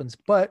as weapons.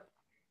 But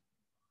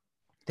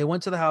they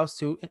went to the house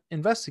to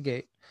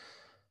investigate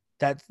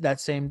that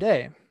same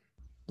day.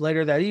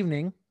 Later that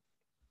evening,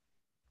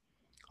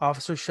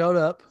 officers showed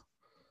up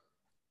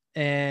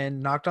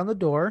and knocked on the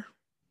door.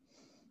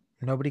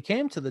 Nobody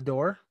came to the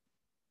door,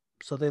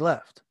 so they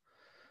left.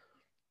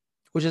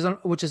 Which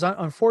is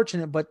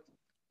unfortunate, but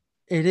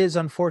it is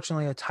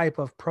unfortunately a type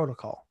of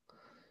protocol.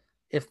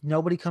 If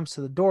nobody comes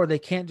to the door, they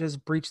can't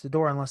just breach the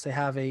door unless they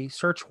have a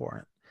search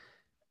warrant,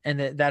 and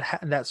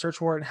that search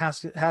warrant has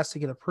to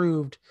get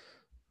approved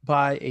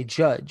by a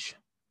judge.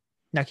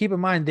 Now, keep in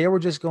mind, they were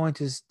just going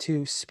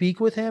to speak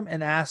with him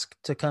and ask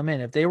to come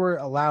in. If they were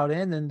allowed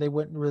in, then they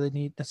wouldn't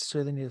really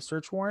necessarily need a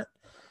search warrant.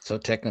 So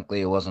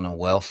technically, it wasn't a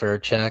welfare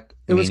check,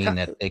 meaning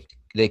that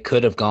they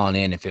could have gone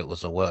in if it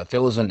was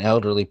an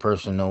elderly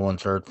person no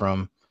one's heard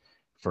from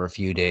for a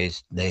few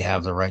days, they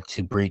have the right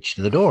to breach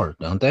the door,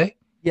 don't they?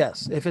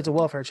 Yes, if it's a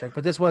welfare check,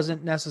 but this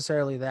wasn't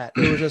necessarily that.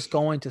 It was just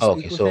going to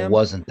Okay, speak with so it him,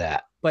 wasn't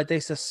that. but they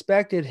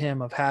suspected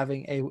him of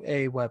having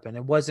a weapon.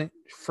 It wasn't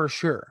for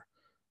sure.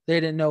 They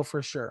didn't know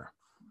for sure.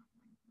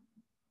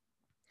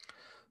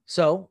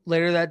 So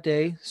later that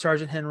day,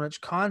 Sergeant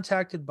Henrich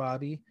contacted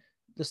Bobby,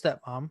 the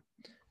stepmom,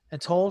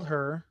 and told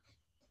her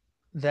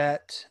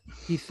that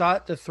he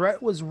thought the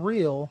threat was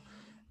real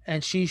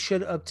and she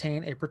should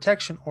obtain a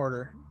protection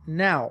order.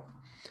 Now,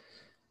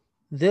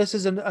 this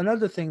is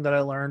another thing that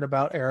I learned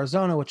about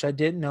Arizona, which I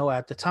didn't know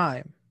at the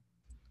time.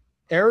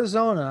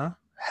 Arizona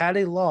had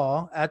a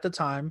law at the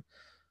time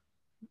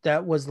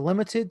that was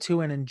limited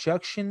to an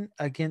injunction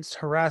against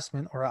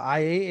harassment, or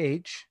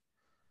IAH,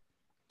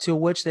 to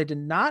which they did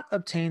not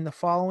obtain the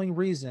following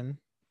reason,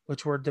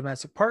 which were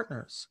domestic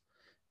partners,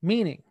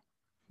 meaning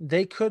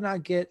they could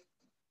not get.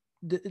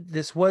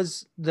 This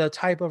was the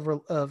type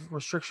of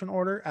restriction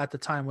order at the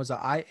time, was a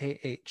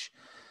IAH.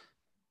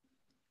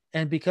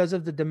 And because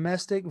of the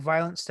domestic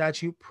violence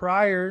statute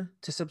prior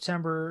to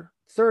September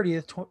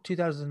 30th,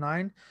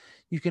 2009,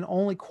 you can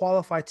only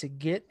qualify to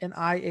get an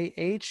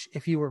IAH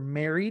if you were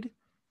married,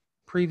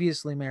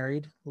 previously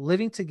married,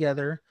 living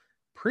together,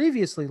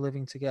 previously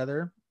living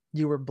together,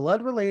 you were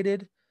blood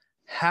related,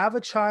 have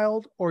a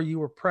child, or you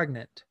were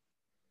pregnant.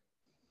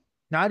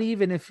 Not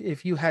even if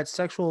you had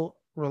sexual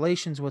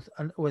relations with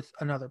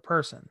another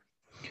person.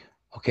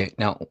 Okay,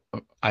 now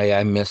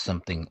I missed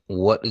something.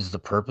 What is the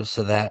purpose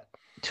of that?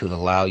 To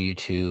allow you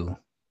to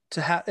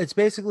have, it's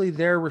basically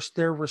their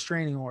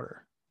restraining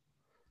order.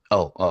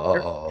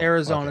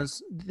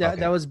 Arizona's okay.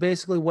 that was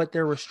basically what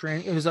their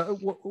restraining. It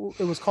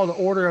was called an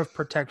order of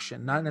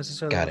protection, not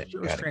necessarily a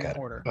restraining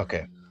order.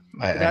 Okay,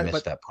 I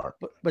missed that part.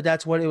 But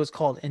that's what it was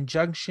called,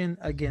 injunction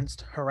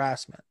against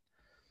harassment.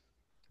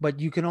 But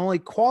you can only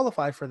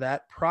qualify for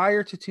that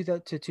prior to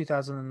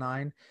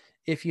 2009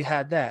 if you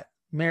had that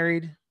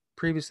married,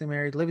 previously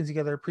married, living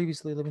together,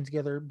 previously living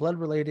together, blood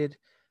related,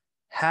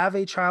 have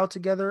a child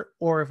together,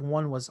 or if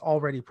one was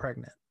already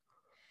pregnant.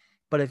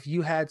 But if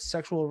you had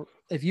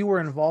if you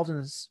were involved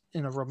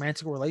in a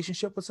romantic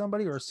relationship with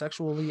somebody or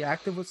sexually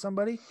active with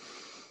somebody,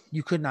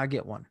 you could not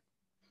get one.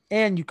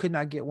 And you could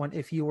not get one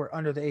if you were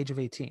under the age of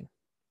 18.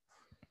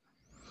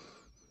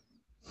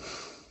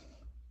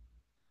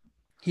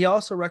 He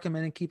also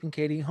recommended keeping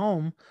Kaity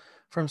home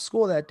from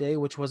school that day,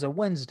 which was a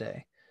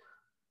Wednesday.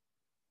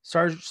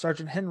 Sergeant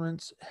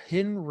Henrich,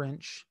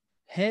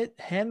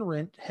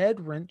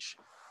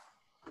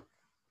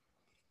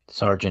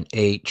 Sergeant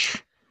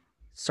H.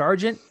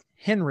 Sergeant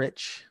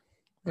Henrich,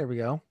 there we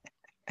go,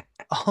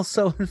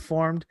 also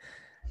informed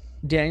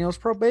Daniel's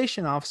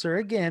probation officer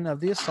again of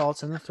the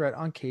assaults and the threat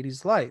on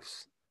Kaity's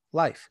life.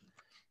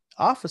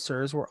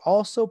 Officers were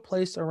also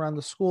placed around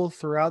the school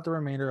throughout the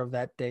remainder of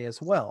that day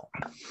as well.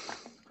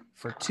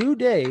 For 2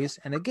 days,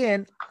 and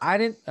again,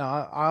 I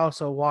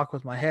also walk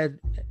with my head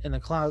in the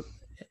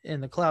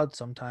cloud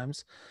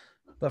sometimes,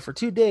 but for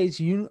 2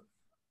 days,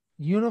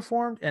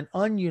 uniformed and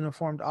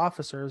ununiformed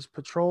officers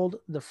patrolled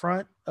the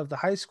front of the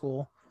high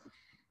school,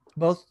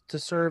 both to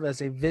serve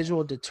as a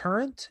visual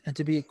deterrent and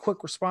to be quick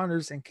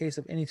responders in case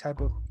of any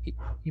type of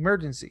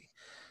emergency.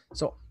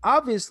 So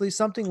obviously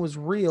something was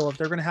real if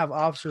they're going to have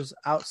officers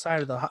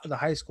outside of the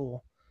high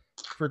school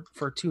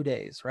for 2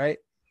 days, right?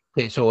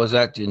 Okay, so was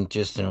that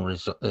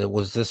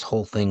was this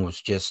whole thing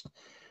was just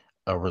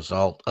a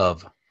result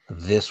of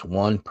this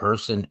one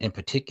person in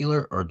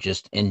particular, or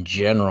just in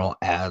general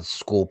as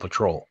school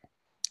patrol?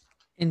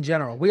 In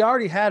general, we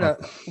did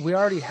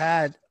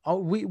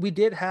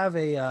have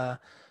a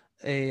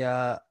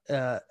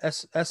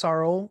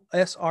SRO,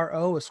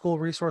 a school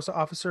resource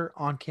officer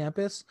on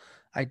campus.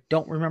 I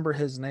don't remember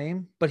his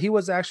name, but he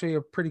was actually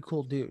a pretty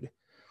cool dude.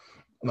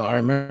 Well, I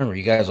remember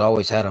you guys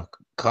always had a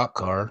cop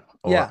car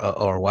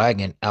or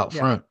wagon out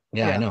front.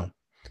 Yeah, I know.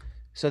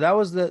 So that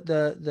was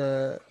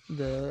the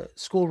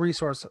school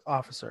resource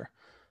officer.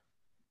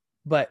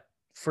 But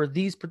for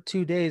these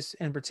 2 days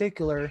in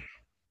particular,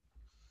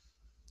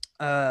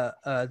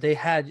 they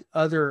had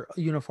other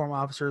uniform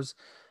officers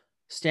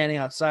standing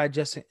outside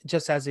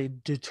just as a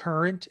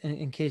deterrent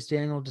in case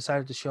Daniel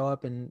decided to show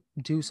up and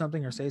do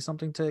something or say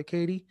something to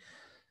Kaity,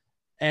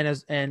 and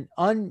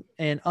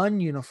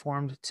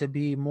ununiformed to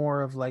be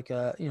more of like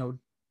a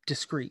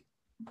discreet.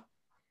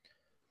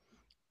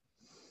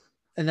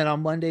 And then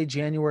on Monday,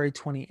 January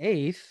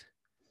 28th,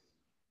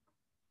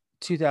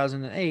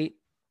 2008,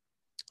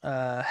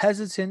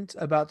 hesitant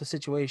about the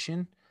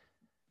situation,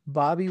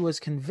 Bobby was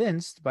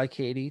convinced by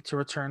Kaity to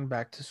return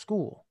back to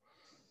school.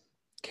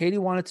 Kaity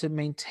wanted to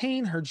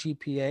maintain her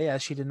GPA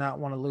as she did not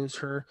want to lose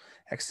her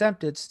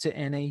acceptance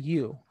to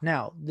NAU.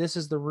 Now, this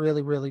is the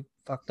really, really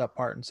fucked up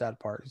part and sad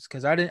part,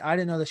 because I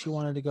didn't know that she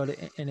wanted to go to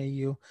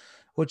NAU,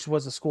 which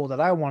was a school that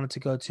I wanted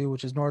to go to,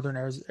 which is Northern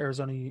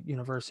Arizona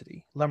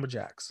University,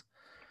 Lumberjacks.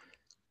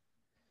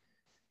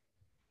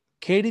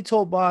 Kaity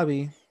told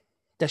Bobby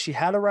that she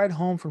had a ride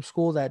home from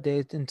school that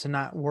day and to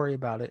not worry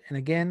about it. And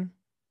again,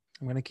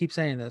 I'm going to keep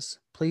saying this.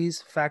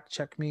 Please fact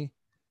check me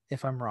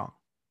if I'm wrong.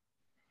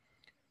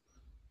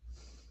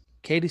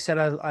 Kaity said,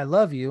 I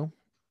love you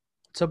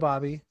to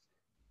Bobby.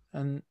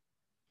 And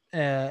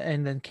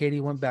then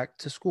Kaity went back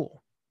to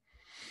school.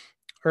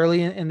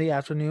 Early in the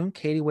afternoon,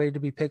 Kaity waited to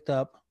be picked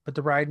up, but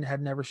the ride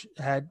had never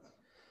had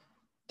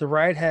the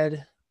ride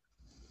had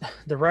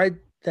the ride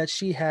that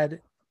she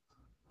had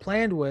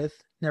planned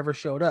with never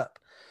showed up.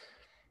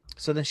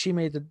 So then she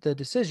made the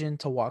decision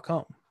to walk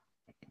home.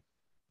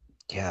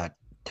 Yeah,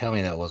 tell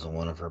me that wasn't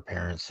one of her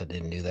parents that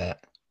didn't do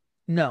that.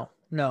 No,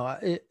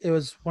 it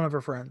was one of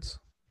her friends.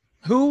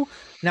 Who,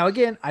 now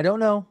again, I don't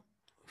know,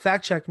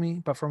 fact check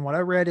me, but from what I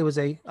read, it was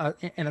an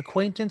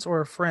acquaintance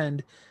or a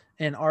friend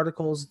in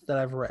articles that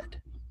I've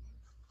read.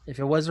 If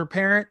it was her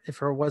parent,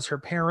 if it was her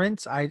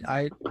parents,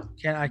 I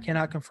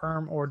cannot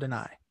confirm or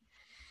deny.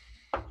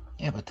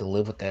 Yeah, but to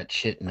live with that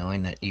shit,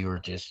 knowing that you were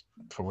just,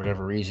 for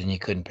whatever reason, you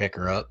couldn't pick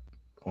her up,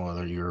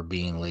 whether you were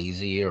being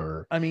lazy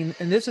or I mean,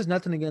 and this is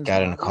nothing against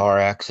got in a Bobby. car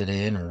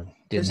accident or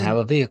didn't have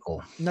a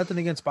vehicle. Nothing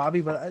against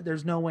Bobby, but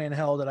there's no way in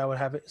hell that I would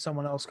have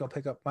someone else go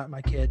pick up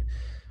my kid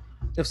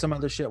if some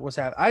other shit was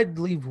happening. I'd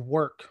leave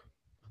work.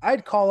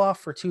 I'd call off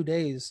for 2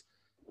 days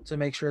to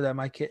make sure that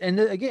my kid, and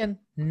again,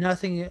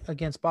 nothing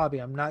against Bobby.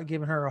 I'm not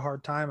giving her a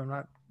hard time.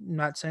 I'm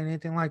not saying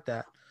anything like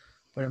that.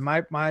 But in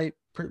my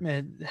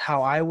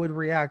how I would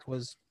react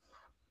is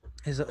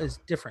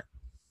different,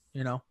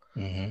 you know.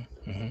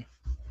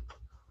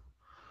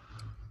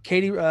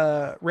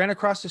 Kaity ran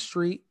across the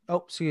street. Oh,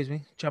 excuse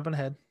me, jumping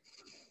ahead.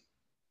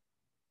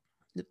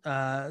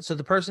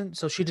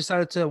 So she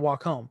decided to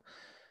walk home,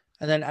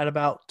 and then at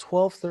about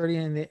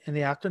 12:30 in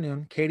the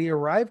afternoon, Kaity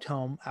arrived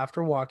home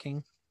after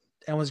walking,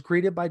 and was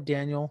greeted by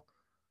Daniel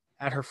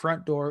at her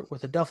front door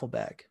with a duffel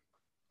bag.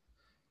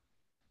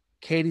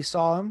 Kaity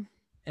saw him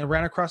and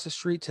ran across the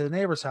street to the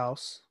neighbor's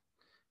house,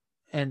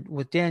 and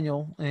with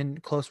Daniel in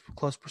close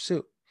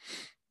pursuit.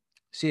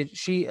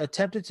 She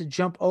attempted to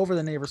jump over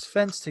the neighbor's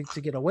fence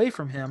to get away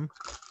from him,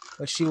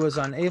 but she was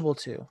unable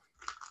to.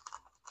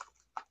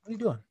 What are you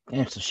doing?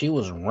 Yeah, so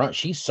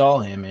she saw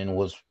him and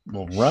was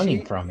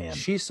running from him.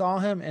 She saw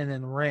him and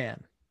then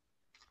ran.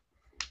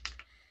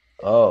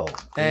 Oh,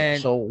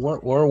 and so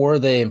where were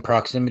they in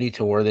proximity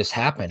to where this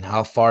happened?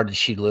 How far did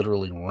she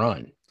literally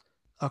run?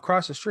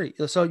 Across the street.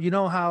 So you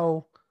know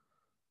how,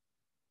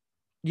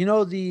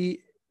 the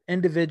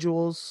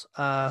individuals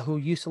who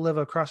used to live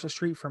across the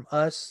street from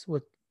us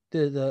with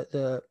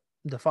the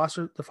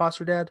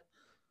foster dad?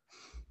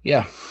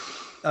 Yeah.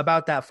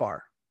 About that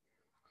far.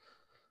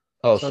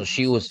 Oh, so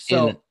she was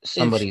in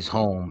somebody's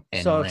home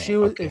and so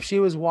ran. If she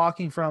was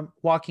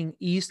walking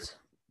east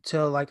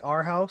to like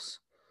our house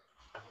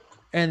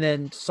and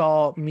then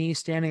saw me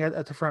standing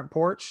at the front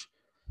porch,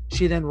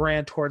 she then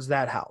ran towards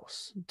that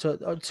house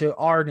to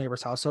our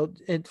neighbor's house. So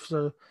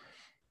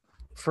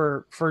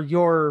for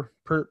your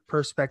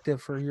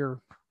perspective, for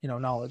your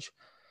knowledge,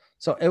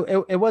 so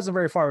it wasn't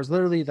very far. It was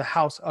literally the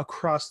house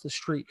across the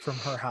street from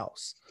her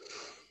house.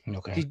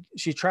 Okay.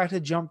 She tried to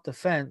jump the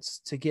fence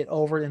to get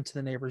over into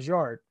the neighbor's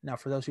yard. Now,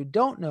 for those who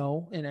don't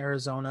know, in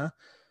Arizona,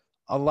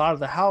 a lot of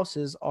the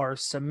houses are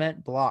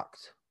cement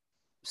blocked,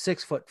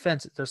 6-foot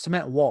fences. They're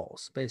cement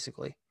walls,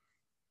 basically.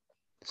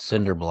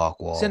 Cinder block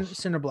walls.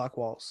 Cinder block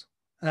walls.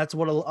 And that's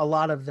what a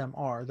lot of them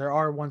are. There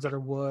are ones that are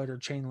wood or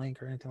chain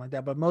link or anything like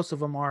that, but most of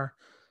them are,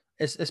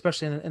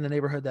 especially in the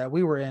neighborhood that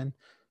we were in,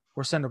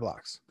 were cinder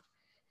blocks.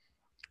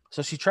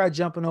 So she tried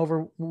jumping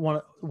over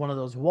one of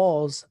those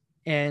walls,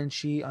 and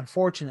she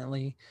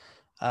unfortunately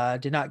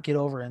did not get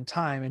over in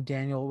time, and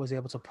Daniel was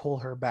able to pull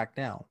her back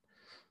down.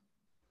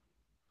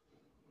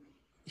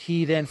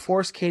 He then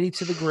forced Kaity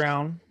to the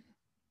ground,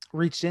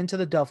 reached into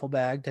the duffel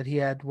bag that he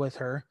had with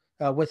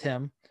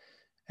him,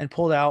 and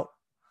pulled out,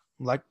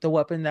 like the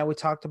weapon that we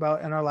talked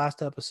about in our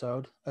last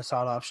episode, a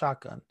sawed-off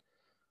shotgun.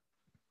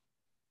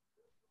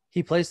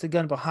 He placed the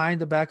gun behind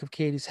the back of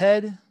Katie's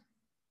head,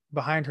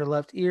 behind her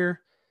left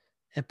ear,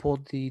 and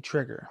pulled the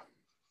trigger.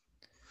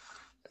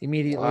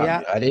 Immediately,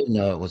 I didn't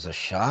know it was a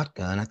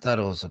shotgun. I thought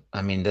it was.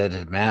 That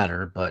didn't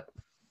matter, but.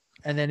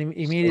 And then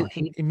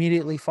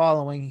immediately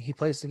following, he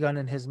placed the gun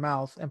in his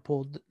mouth and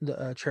pulled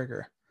the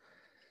trigger,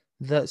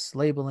 thus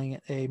labeling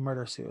it a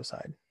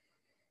murder-suicide.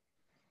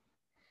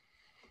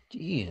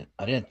 Gee,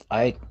 I didn't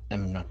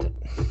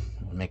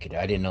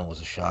know it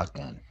was a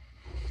shotgun.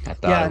 I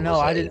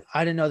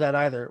didn't know that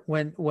either.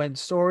 When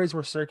stories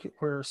were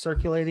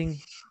circulating,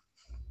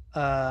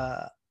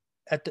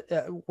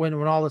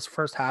 when all this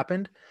first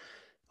happened,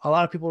 a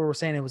lot of people were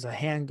saying it was a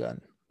handgun,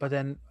 but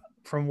then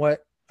from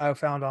what I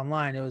found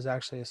online, it was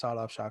actually a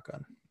sawed-off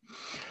shotgun.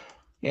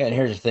 Yeah, and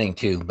here's the thing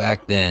too.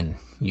 Back then,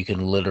 you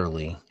can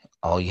literally,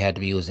 all you had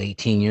to be was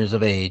 18 years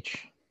of age,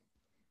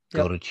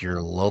 go to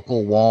your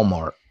local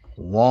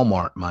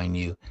Walmart, mind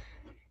you,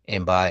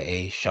 and buy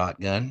a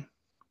shotgun,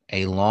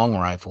 a long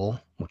rifle,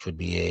 which would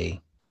be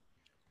a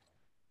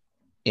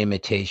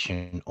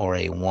imitation or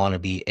a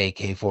wannabe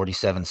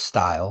AK-47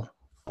 style,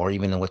 or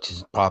even which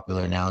is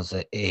popular now is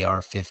the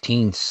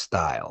AR-15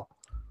 style,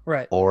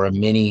 right? Or a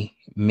mini.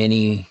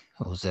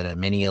 What was that? A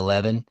mini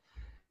 11?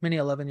 Mini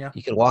 11, yeah.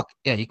 You can walk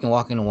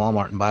into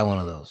Walmart and buy one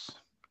of those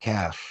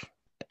cash.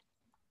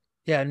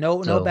 Yeah,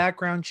 no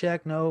background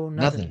check, no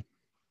nothing.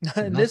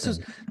 And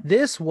Nothing.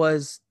 this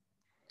was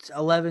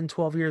 11,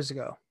 12 years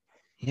ago.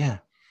 Yeah.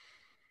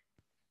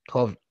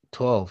 12,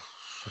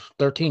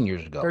 13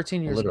 years ago.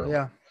 13 years ago, Literally.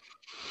 yeah.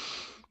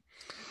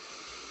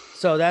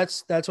 So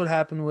that's what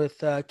happened with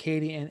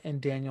Kaity and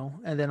Daniel.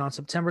 And then on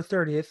September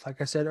 30th, like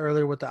I said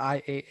earlier with the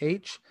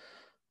IAH,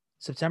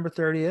 September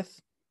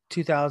 30th,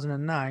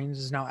 2009, this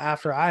is now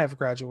after I have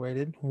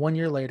graduated, 1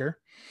 year later,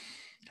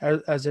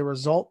 as a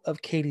result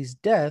of Kaity's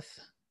death,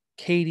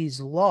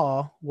 Kaity's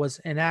Law was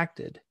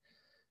enacted.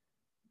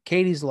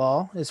 Kaity's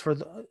Law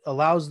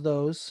allows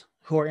those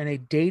who are in a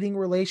dating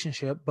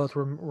relationship, both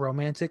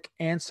romantic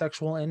and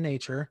sexual in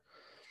nature,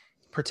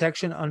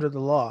 protection under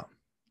the law.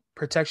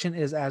 Protection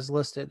is as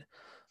listed.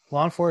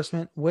 Law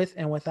enforcement, with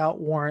and without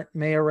warrant,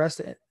 may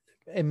arrest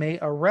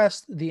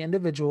the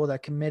individual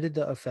that committed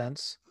the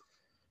offense.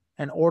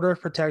 An order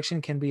of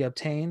protection can be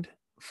obtained.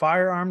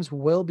 Firearms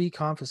will be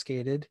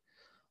confiscated.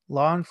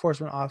 Law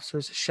enforcement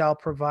officers shall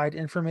provide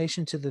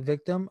information to the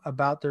victim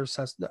about their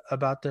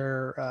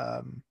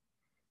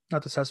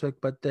not the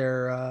suspect, but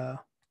their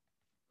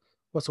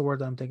what's the word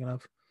that I'm thinking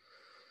of?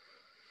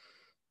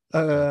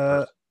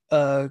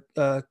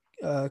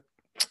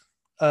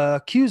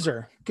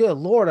 Accuser. Good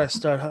Lord, I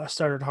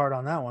started hard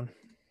on that one.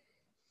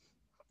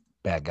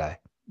 Bad guy.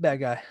 Bad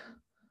guy.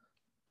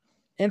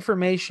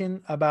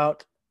 Information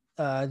about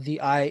the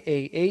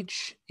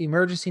IAH,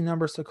 emergency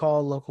numbers to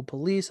call local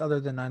police other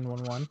than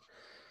 911,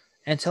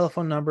 and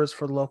telephone numbers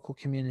for local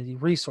community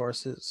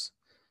resources.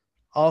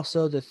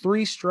 Also, the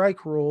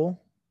 3-strike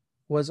rule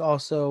was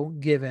also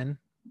given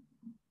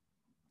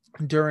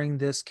during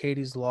this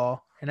Kaity's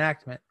Law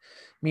enactment,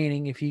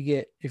 meaning if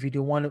you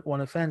do one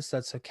offense,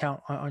 that's a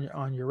count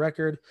on your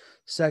record.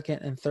 Second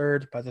and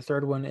third, by the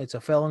third one, it's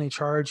a felony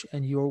charge,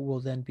 and you will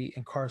then be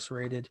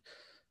incarcerated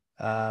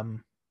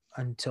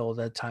until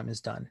that time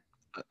is done.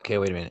 Okay,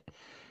 wait a minute.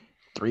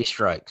 3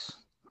 strikes.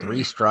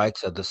 3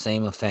 strikes of the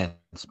same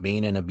offense,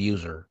 being an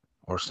abuser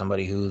or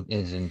somebody who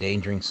is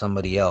endangering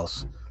somebody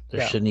else.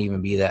 There shouldn't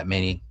even be that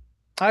many.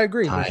 I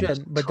agree. There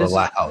should, but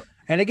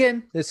and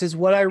again, this is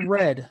what I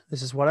read.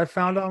 This is what I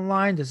found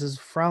online. This is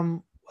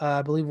from,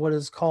 I believe, what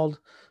is called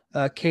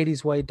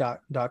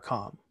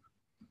kaitysway.com.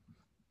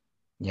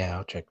 Yeah,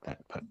 I'll check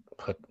that.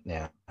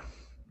 Yeah.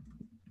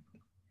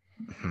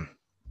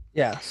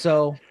 Yeah.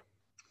 So,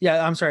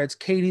 yeah, I'm sorry. It's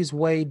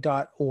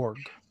kaitysway.org.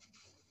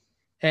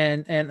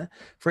 And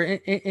for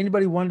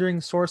anybody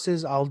wondering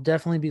sources, I'll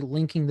definitely be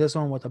linking this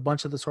one with a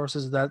bunch of the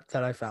sources that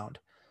I found.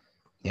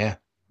 Yeah.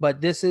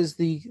 But this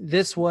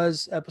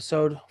was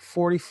episode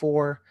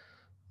 44,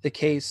 the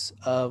case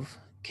of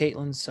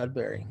Caitlin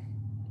Sudberry.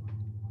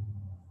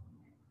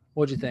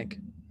 What'd you think?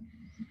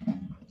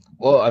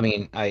 Well, I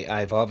mean,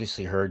 I've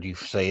obviously heard you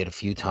say it a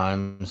few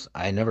times.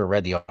 I never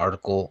read the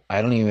article.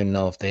 I don't even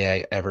know if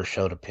they ever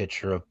showed a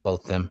picture of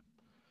both them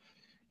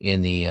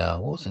in the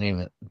what was the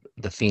name of it?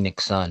 The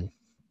Phoenix Sun.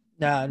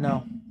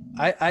 No.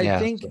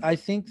 I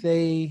think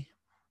they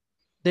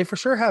for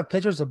sure have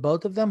pictures of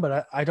both of them,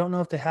 but I don't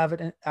know if they have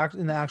it in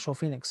the actual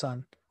Phoenix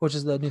Sun, which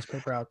is the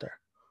newspaper out there.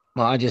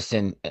 Well,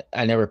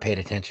 I never paid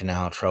attention to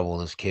how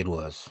troubled this kid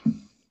was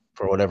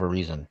for whatever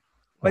reason,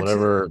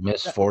 whatever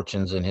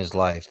misfortunes in his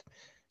life,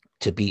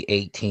 to be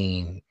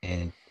 18,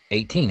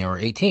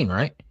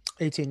 right?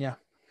 18, yeah.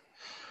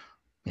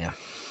 Yeah.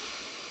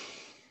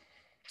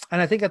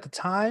 And I think at the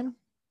time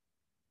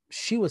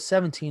she was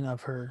 17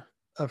 of her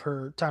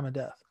time of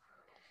death.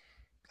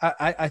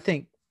 I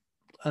think,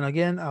 and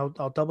again,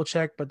 I'll double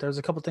check, but there's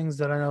a couple things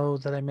that I know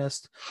that I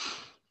missed.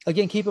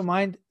 Again, keep in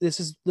mind, this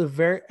is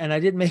and I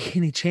didn't make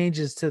any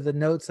changes to the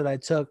notes that I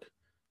took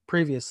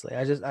previously.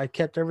 I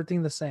kept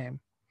everything the same.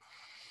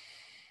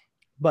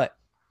 But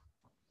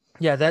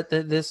yeah,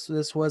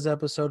 this was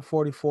episode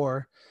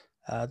 44,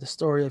 the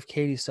story of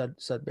Kaity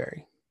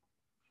Sudberry.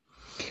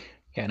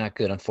 Yeah, not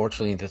good.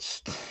 Unfortunately, you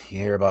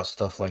hear about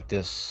stuff like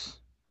this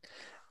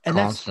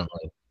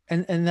constantly.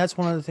 And that's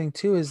one other thing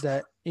too, is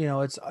that,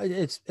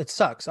 it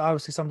sucks.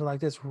 Obviously, something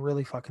like this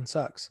really fucking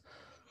sucks.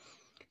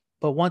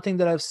 But one thing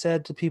that I've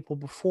said to people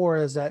before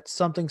is that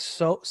something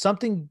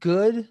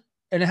good,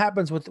 and it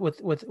happens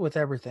with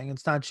everything.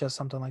 It's not just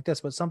something like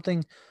this, but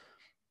something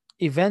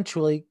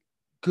eventually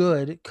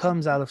good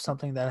comes out of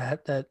something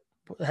that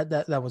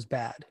was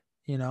bad.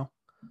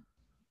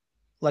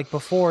 Like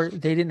before,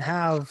 they didn't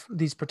have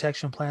these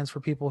protection plans for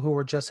people who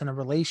were just in a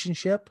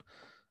relationship,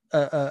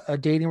 a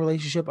dating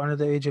relationship under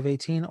the age of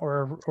 18,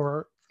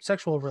 or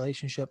sexual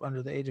relationship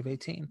under the age of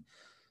 18.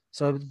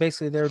 So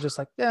basically, they were just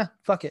like, yeah,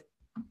 fuck it.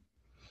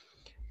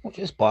 Well,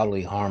 just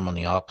bodily harm on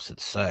the opposite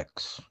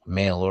sex,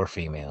 male or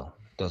female,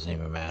 doesn't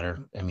even matter.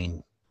 I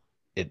mean,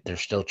 they're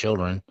still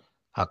children.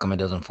 How come it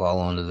doesn't fall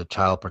under the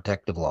child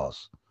protective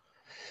laws?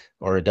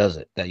 Or it does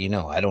it? That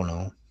I don't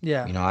know.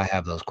 Yeah. I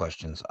have those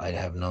questions. I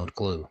have no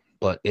clue.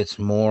 But it's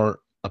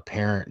more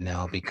apparent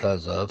now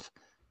because of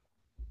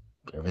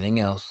everything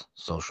else,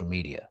 social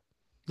media.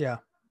 Yeah.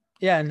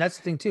 Yeah, and that's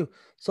the thing too.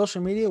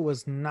 Social media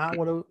was not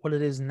what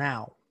it is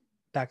now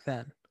back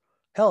then.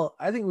 Hell,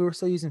 I think we were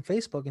still using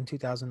Facebook in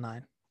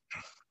 2009.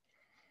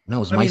 No, it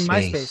was I mean,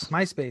 MySpace.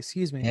 MySpace,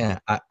 excuse me. Yeah,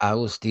 I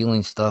was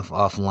stealing stuff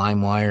off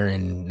LimeWire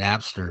and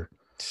Napster.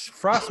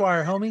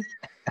 Frostwire, homie.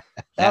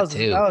 That That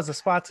too. was the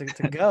spot to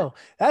go.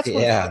 That's when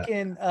Yeah.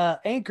 fucking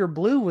Anchor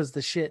Blue was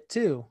the shit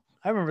too.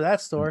 I remember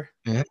that store.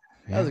 Yeah.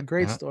 That was Yeah. a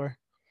great Yeah. store.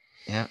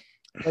 Yeah.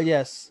 But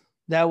yes,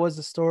 that was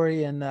the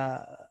story, and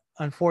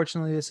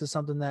unfortunately, this is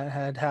something that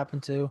had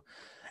happened to.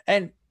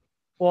 And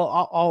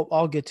well,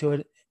 I'll get to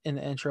it in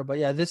the intro. But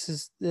yeah,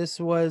 this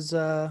was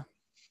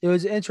it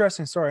was an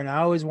interesting story, and I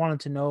always wanted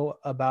to know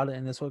about it.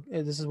 And this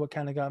is what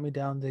kind of got me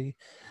down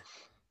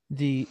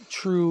the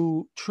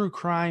true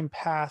crime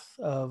path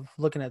of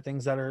looking at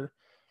things that are,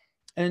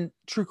 and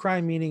true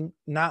crime meaning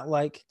not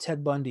like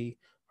Ted Bundy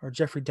or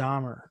Jeffrey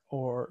Dahmer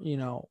or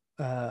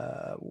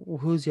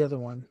who's the other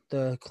one,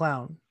 the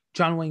clown,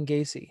 John Wayne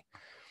Gacy.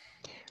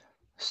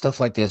 Stuff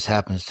like this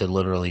happens to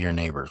literally your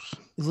neighbors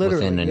within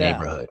Literally, the yeah,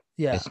 neighborhood.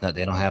 yeah, It's not,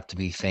 they don't have to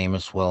be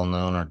famous, well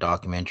known, or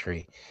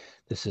documentary.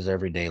 This is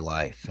everyday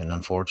life. And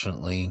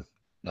unfortunately,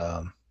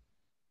 um,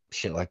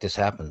 shit like this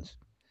happens.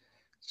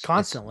 It's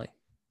constantly.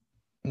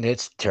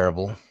 it's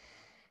terrible.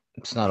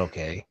 It's not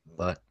okay,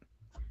 but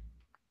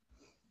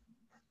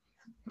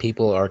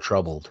people are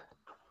troubled.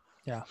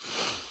 Yeah,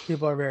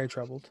 people are very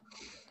troubled.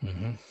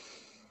 Hmm.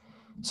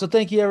 So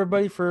thank you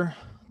everybody for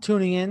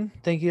tuning in.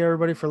 Thank you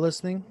everybody for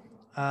listening.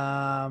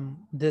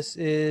 This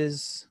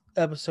is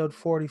episode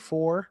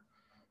 44.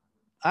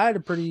 I had a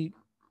pretty,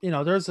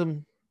 there's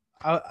some,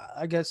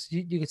 I guess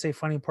you could say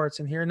funny parts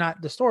in here.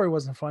 Not the story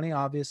wasn't funny,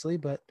 obviously,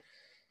 but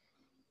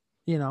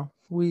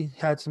we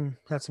had some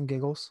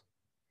giggles.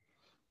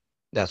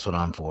 That's what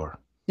I'm for.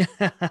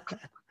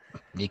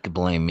 You could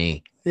blame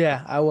me.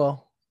 Yeah, I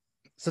will.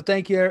 So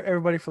thank you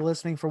everybody for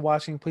listening, for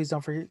watching. Please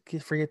don't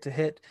forget to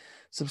hit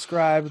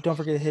subscribe. Don't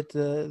forget to hit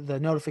the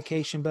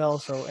notification bell,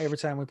 so every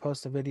time we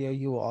post a video,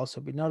 you will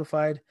also be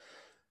notified.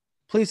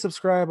 Please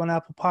subscribe on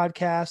Apple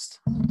Podcast.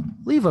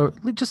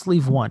 Just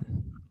leave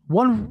one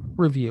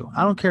review.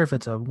 I don't care if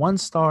it's a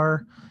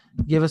 1-star.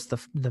 Give us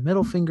the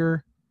middle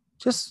finger.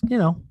 Just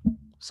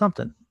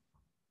something.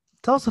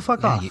 Tell us to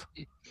fuck off.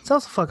 Tell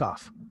us to fuck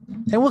off,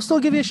 and we'll still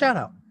give you a shout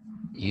out.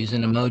 Use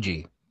an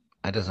emoji.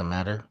 That doesn't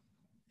matter.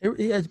 Put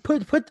the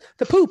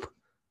poop.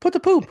 Put the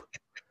poop.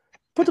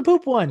 Put the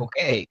poop one.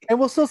 Okay. And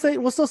we'll still say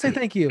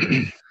thank you.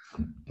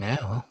 Yeah,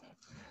 well,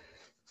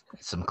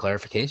 some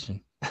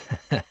clarification.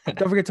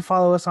 Don't forget to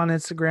follow us on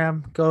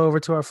Instagram. Go over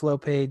to our Flow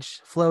page,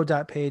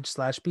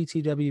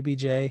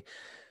 flow.page/BTWBJ.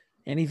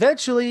 And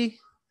eventually,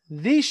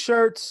 these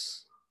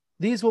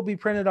will be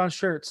printed on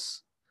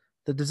shirts.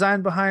 The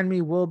design behind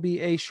me will be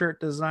a shirt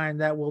design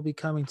that will be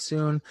coming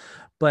soon.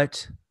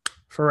 But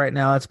for right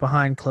now, it's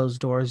behind closed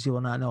doors. You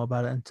will not know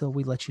about it until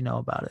we let you know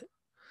about it.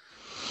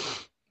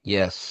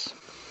 Yes.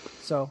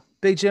 So,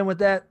 Big Jim, with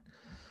that,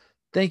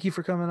 thank you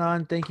for coming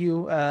on. Thank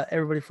you,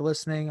 everybody, for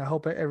listening. I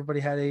hope everybody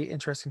had an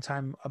interesting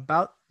time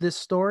about this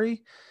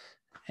story.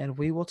 And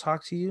we will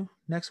talk to you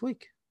next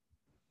week.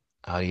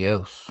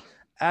 Adios.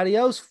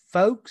 Adios,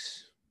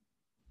 folks.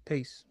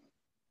 Peace.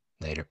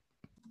 Later.